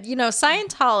good.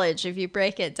 Scientology, if you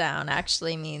break it down,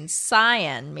 actually means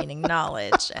scion, meaning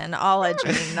knowledge, and ology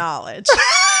meaning knowledge.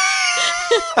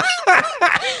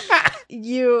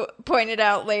 You pointed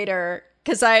out later,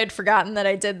 because I had forgotten that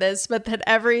I did this, but that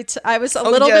I was a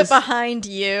little bit behind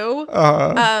you for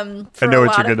I know a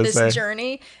what lot you're of gonna this say.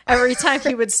 journey. Every time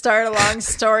he would start a long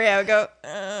story, I would go,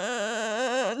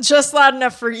 just loud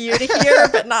enough for you to hear,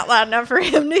 but not loud enough for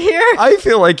him to hear. I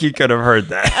feel like he could have heard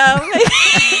that.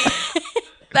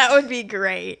 That would be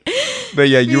great. But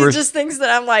yeah, He just thinks that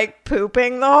I'm like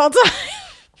pooping the whole time.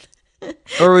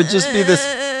 Or it would just be this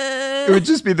It would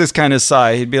just be this kind of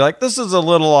sigh. He'd be like, this is a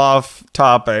little off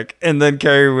topic. And then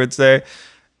Carrie would say,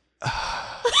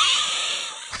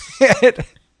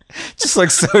 just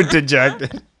like so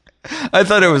dejected. I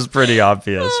thought it was pretty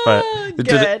obvious, but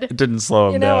it didn't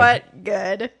slow him down. You know what?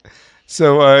 Good.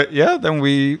 So, then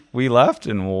we left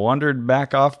and wandered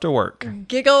back off to work.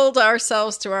 Giggled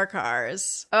ourselves to our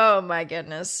cars. Oh my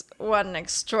goodness. What an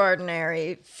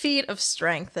extraordinary feat of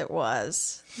strength it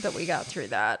was that we got through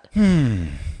that. And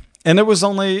it was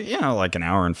only, like an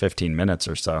hour and 15 minutes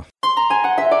or so.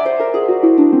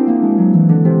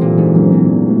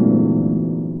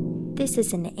 This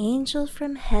is an angel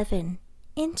from heaven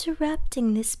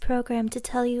interrupting this program to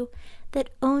tell you that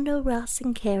Ono, Ross,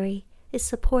 and Carrie is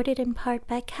supported in part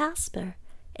by Casper,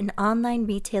 an online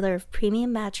retailer of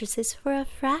premium mattresses for a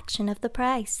fraction of the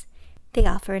price. They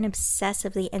offer an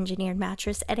obsessively engineered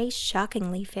mattress at a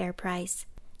shockingly fair price.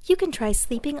 You can try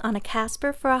sleeping on a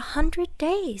Casper for 100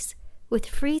 days with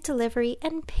free delivery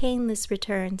and painless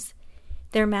returns.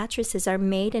 Their mattresses are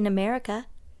made in America,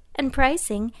 and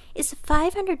pricing is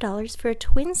 $500 for a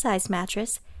twin-size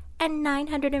mattress and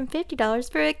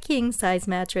 $950 for a king-size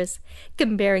mattress.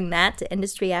 Comparing that to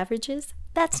industry averages,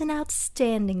 that's an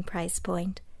outstanding price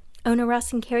point. Ono,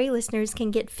 Ross, and Carrie listeners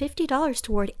can get $50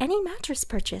 toward any mattress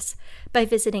purchase by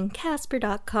visiting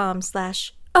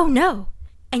casper.com/ohno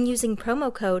and using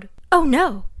promo code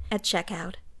OHNO at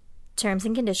checkout. Terms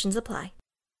and conditions apply.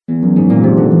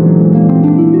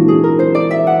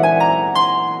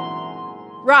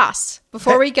 Ross,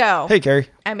 before we go, Hey, Carrie.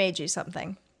 I made you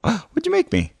something. What'd you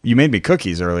make me? You made me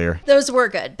cookies earlier. Those were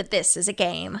good, but this is a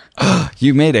game.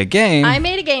 You made a game? I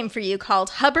made a game for you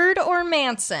called Hubbard or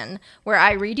Manson, where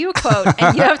I read you a quote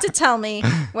and you have to tell me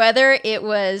whether it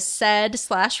was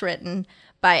said/written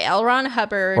by L. Ron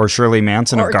Hubbard. Or Shirley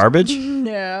Manson of Garbage?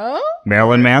 No.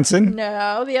 Marilyn Manson?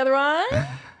 No, the other one?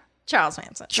 Charles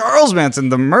Manson. Charles Manson,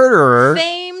 the murderer.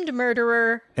 Famed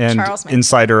murderer, And Charles Manson.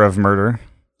 insider of murder.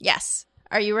 Yes.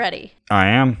 Are you ready? I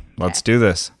am. Let's do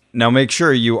this. Now make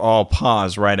sure you all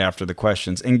pause right after the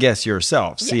questions and guess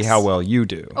yourself. See Yes. how well you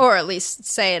do. Or at least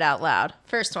say it out loud.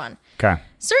 First one. Okay.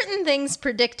 Certain things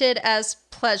predicted as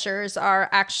pleasures are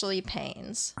actually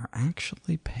pains. Are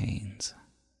actually pains.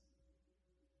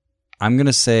 I'm going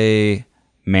to say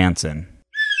Manson.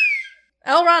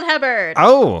 L. Ron Hubbard.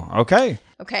 Oh, okay.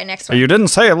 Okay, next one. You didn't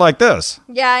say it like this.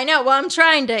 Yeah, I know. Well, I'm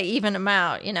trying to even them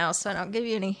out, so I don't give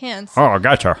you any hints. Oh,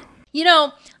 gotcha.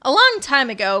 A long time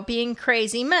ago, being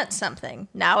crazy meant something.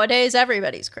 Nowadays,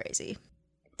 everybody's crazy.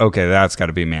 Okay, that's got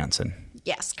to be Manson.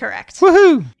 Yes, correct.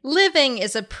 Woohoo! Living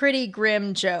is a pretty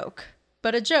grim joke,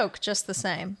 but a joke just the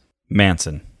same.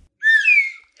 Manson.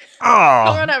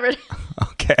 Oh, whatever.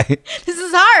 Okay. This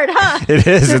is hard, huh? It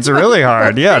is. It's really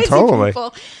hard. Yeah, Crazy totally.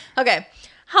 people. Okay.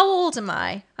 How old am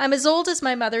I? I'm as old as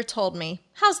my mother told me.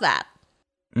 How's that?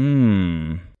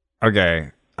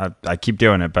 Okay. I keep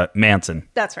doing it, but Manson.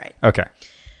 That's right. Okay.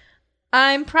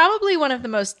 I'm probably one of the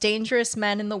most dangerous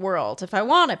men in the world if I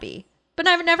want to be, but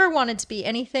I've never wanted to be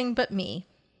anything but me.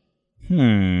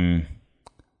 All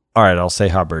right, I'll say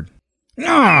Hubbard.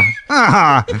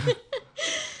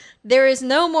 There is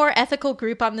no more ethical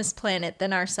group on this planet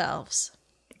than ourselves.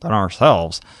 Than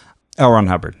ourselves. L. Ron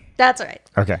Hubbard. That's right.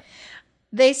 Okay.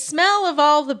 They smell of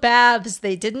all the baths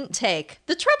they didn't take.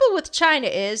 The trouble with China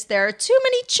is there are too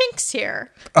many chinks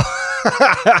here.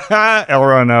 L.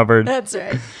 Ron Hubbard. That's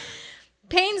right.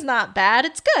 Pain's not bad.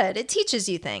 It's good. It teaches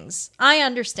you things. I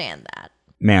understand that.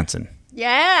 Manson.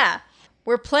 Yeah.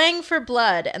 We're playing for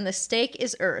blood, and the stake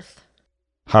is earth.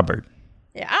 Hubbard.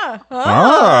 Yeah.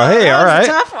 Oh, hey, all right. That's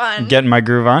a tough one. Getting my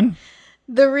groove on?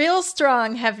 The real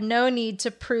strong have no need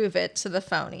to prove it to the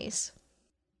phonies.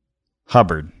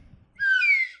 Hubbard.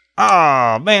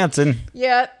 Oh, Manson.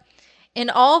 Yep. In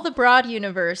all the broad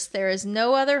universe, there is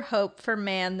no other hope for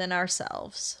man than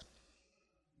ourselves.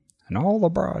 In all the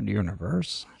broad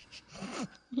universe.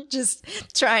 You're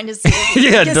just trying to see.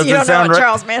 Yeah, because does you it don't know sound what right?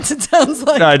 Charles Manson sounds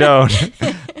like. I don't.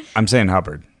 I'm saying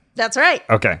Hubbard. That's right.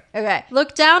 Okay. Okay.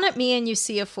 Look down at me and you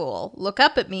see a fool. Look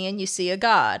up at me and you see a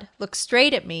god. Look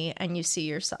straight at me and you see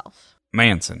yourself.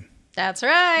 Manson. That's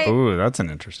right. Ooh, that's an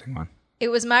interesting one. It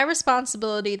was my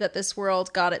responsibility that this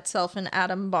world got itself an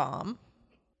atom bomb.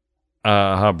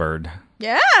 Hubbard.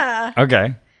 Yeah.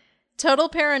 Okay. Total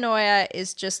paranoia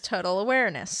is just total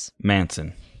awareness.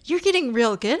 Manson. You're getting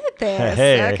real good at this.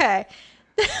 Hey. Okay.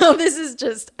 Oh, this is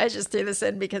just, I just threw this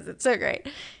in because it's so great.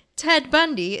 Ted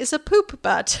Bundy is a poop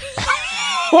butt.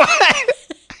 What?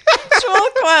 Actual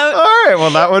quote. All right,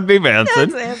 well, that would be Manson.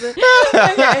 That's Manson.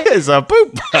 Okay. It's a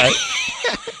poop butt.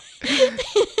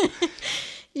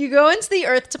 You go into the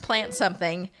earth to plant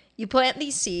something. You plant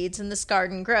these seeds and this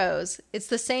garden grows. It's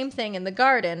the same thing in the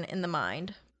garden in the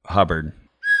mind. Hubbard.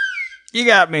 You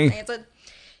got me. Manson.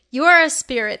 You are a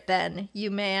spirit then,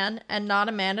 you man, and not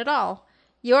a man at all.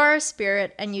 You are a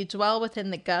spirit and you dwell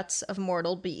within the guts of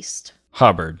mortal beast.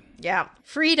 Hubbard. Yeah.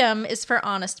 Freedom is for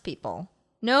honest people.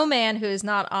 No man who is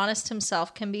not honest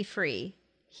himself can be free.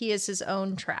 He is his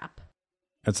own trap.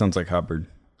 That sounds like Hubbard.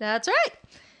 That's right.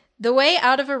 The way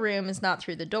out of a room is not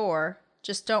through the door.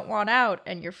 Just don't want out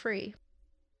and you're free.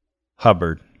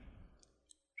 Hubbard.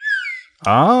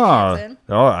 Oh,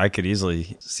 I could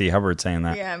easily see Hubbard saying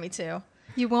that. Yeah, me too.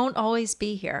 You won't always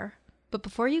be here. But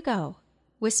before you go,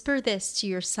 whisper this to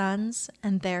your sons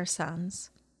and their sons.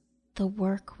 The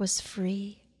work was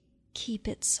free. Keep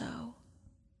it so.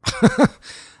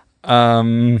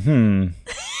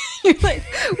 You're like,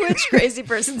 which crazy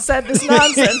person said this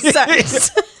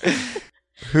nonsense?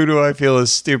 Who do I feel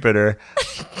is stupider?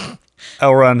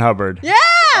 L. Ron Hubbard. Yeah!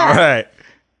 All right.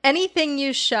 Anything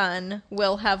you shun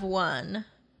will have won.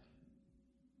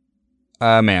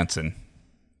 Manson.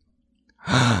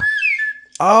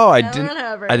 I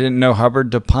didn't know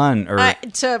Hubbard to pun or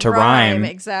to rhyme.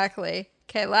 Exactly.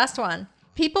 Okay, last one.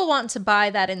 People want to buy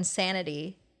that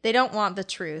insanity. They don't want the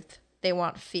truth. They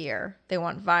want fear. They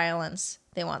want violence.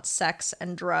 They want sex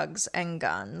and drugs and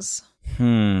guns.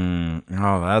 Oh,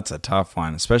 that's a tough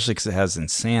one, especially because it has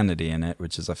insanity in it,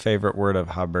 which is a favorite word of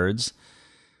Hubbard's.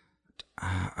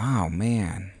 Oh,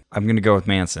 man. I'm going to go with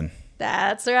Manson.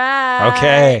 That's right.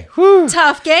 Okay. Whew.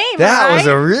 Tough game, That right? was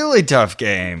a really tough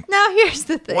game. Now, here's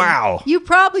the thing. Wow. You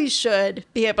probably should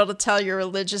be able to tell your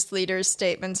religious leaders'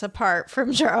 statements apart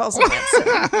from Charles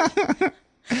Manson.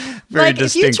 Very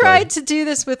if you tried to do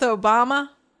this with Obama,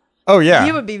 oh, yeah.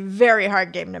 you would be very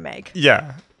hard game to make.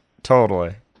 Yeah,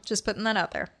 totally. Just putting that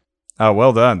out there. Oh,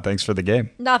 well done. Thanks for the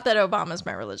game. Not that Obama's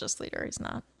my religious leader. He's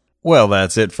not. Well,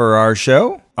 that's it for our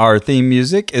show. Our theme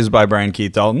music is by Brian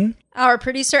Keith Dalton. Our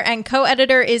producer and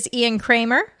co-editor is Ian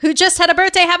Kramer, who just had a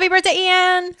birthday. Happy birthday,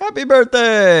 Ian! Happy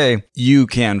birthday! You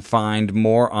can find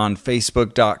more on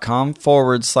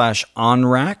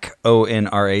Facebook.com/onrac,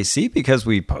 ONRAC, because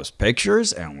we post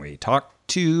pictures and we talk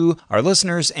to our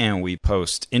listeners and we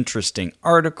post interesting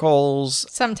articles.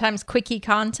 Sometimes quickie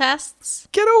contests.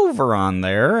 Get over on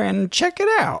there and check it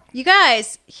out. You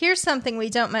guys, here's something we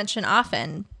don't mention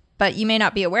often, but you may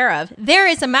not be aware of. There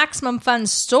is a Maximum Fun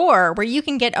store where you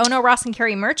can get Ono, Ross, and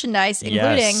Carrie merchandise,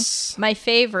 including my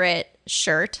favorite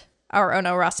shirt, our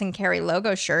Ono, Ross, and Carrie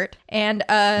logo shirt, and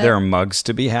there are mugs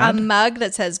to be had. A mug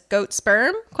that says "Goat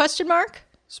Sperm?" ?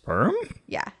 Sperm?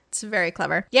 Yeah, it's very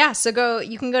clever. Yeah, so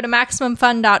you can go to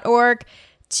MaximumFun.org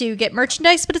to get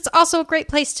merchandise, but it's also a great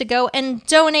place to go and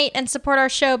donate and support our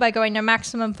show by going to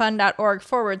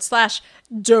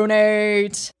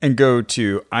MaximumFun.org/donate. And go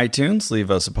to iTunes, leave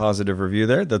us a positive review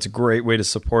there. That's a great way to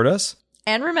support us.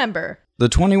 And remember, the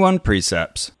 21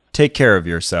 precepts. Take care of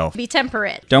yourself. Be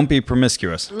temperate. Don't be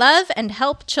promiscuous. Love and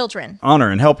help children. Honor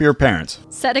and help your parents.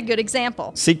 Set a good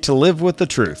example. Seek to live with the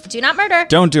truth. Do not murder.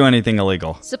 Don't do anything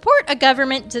illegal. Support a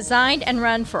government designed and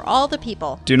run for all the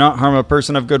people. Do not harm a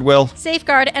person of goodwill.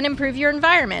 Safeguard and improve your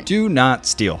environment. Do not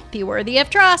steal. Be worthy of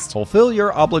trust. Fulfill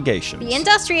your obligations. Be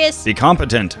industrious. Be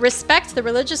competent. Respect the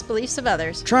religious beliefs of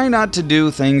others. Try not to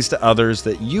do things to others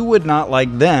that you would not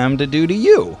like them to do to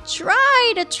you.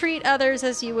 Try to treat others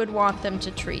as you would want them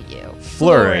to treat you.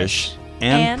 Flourish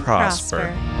and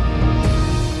prosper.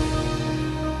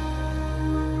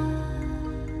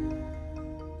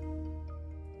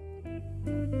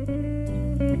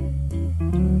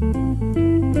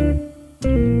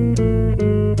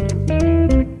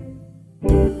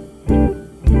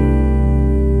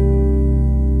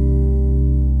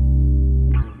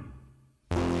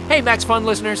 Hey, Max Fun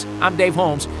listeners, I'm Dave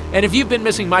Holmes, and if you've been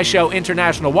missing my show,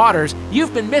 International Waters,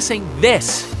 you've been missing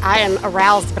this. I am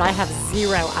aroused, but I have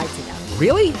zero idea.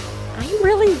 Really? I'm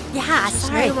really, yeah,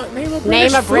 sorry.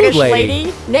 Name a British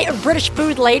lady. Name a British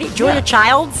food lady. Julia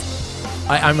Childs.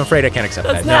 I'm afraid I can't accept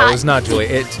that. Not. No, it's not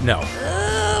Julia. No.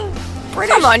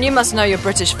 British. Come on, you must know your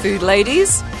British food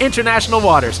ladies. International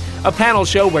Waters, a panel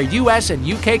show where U.S. and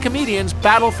U.K. comedians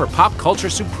battle for pop culture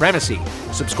supremacy.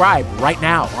 Subscribe right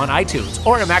now on iTunes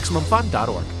or at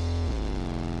MaximumFun.org.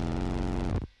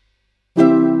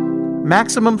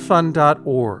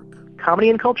 MaximumFun.org. Comedy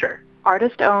and culture.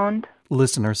 Artist owned.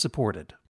 Listener supported.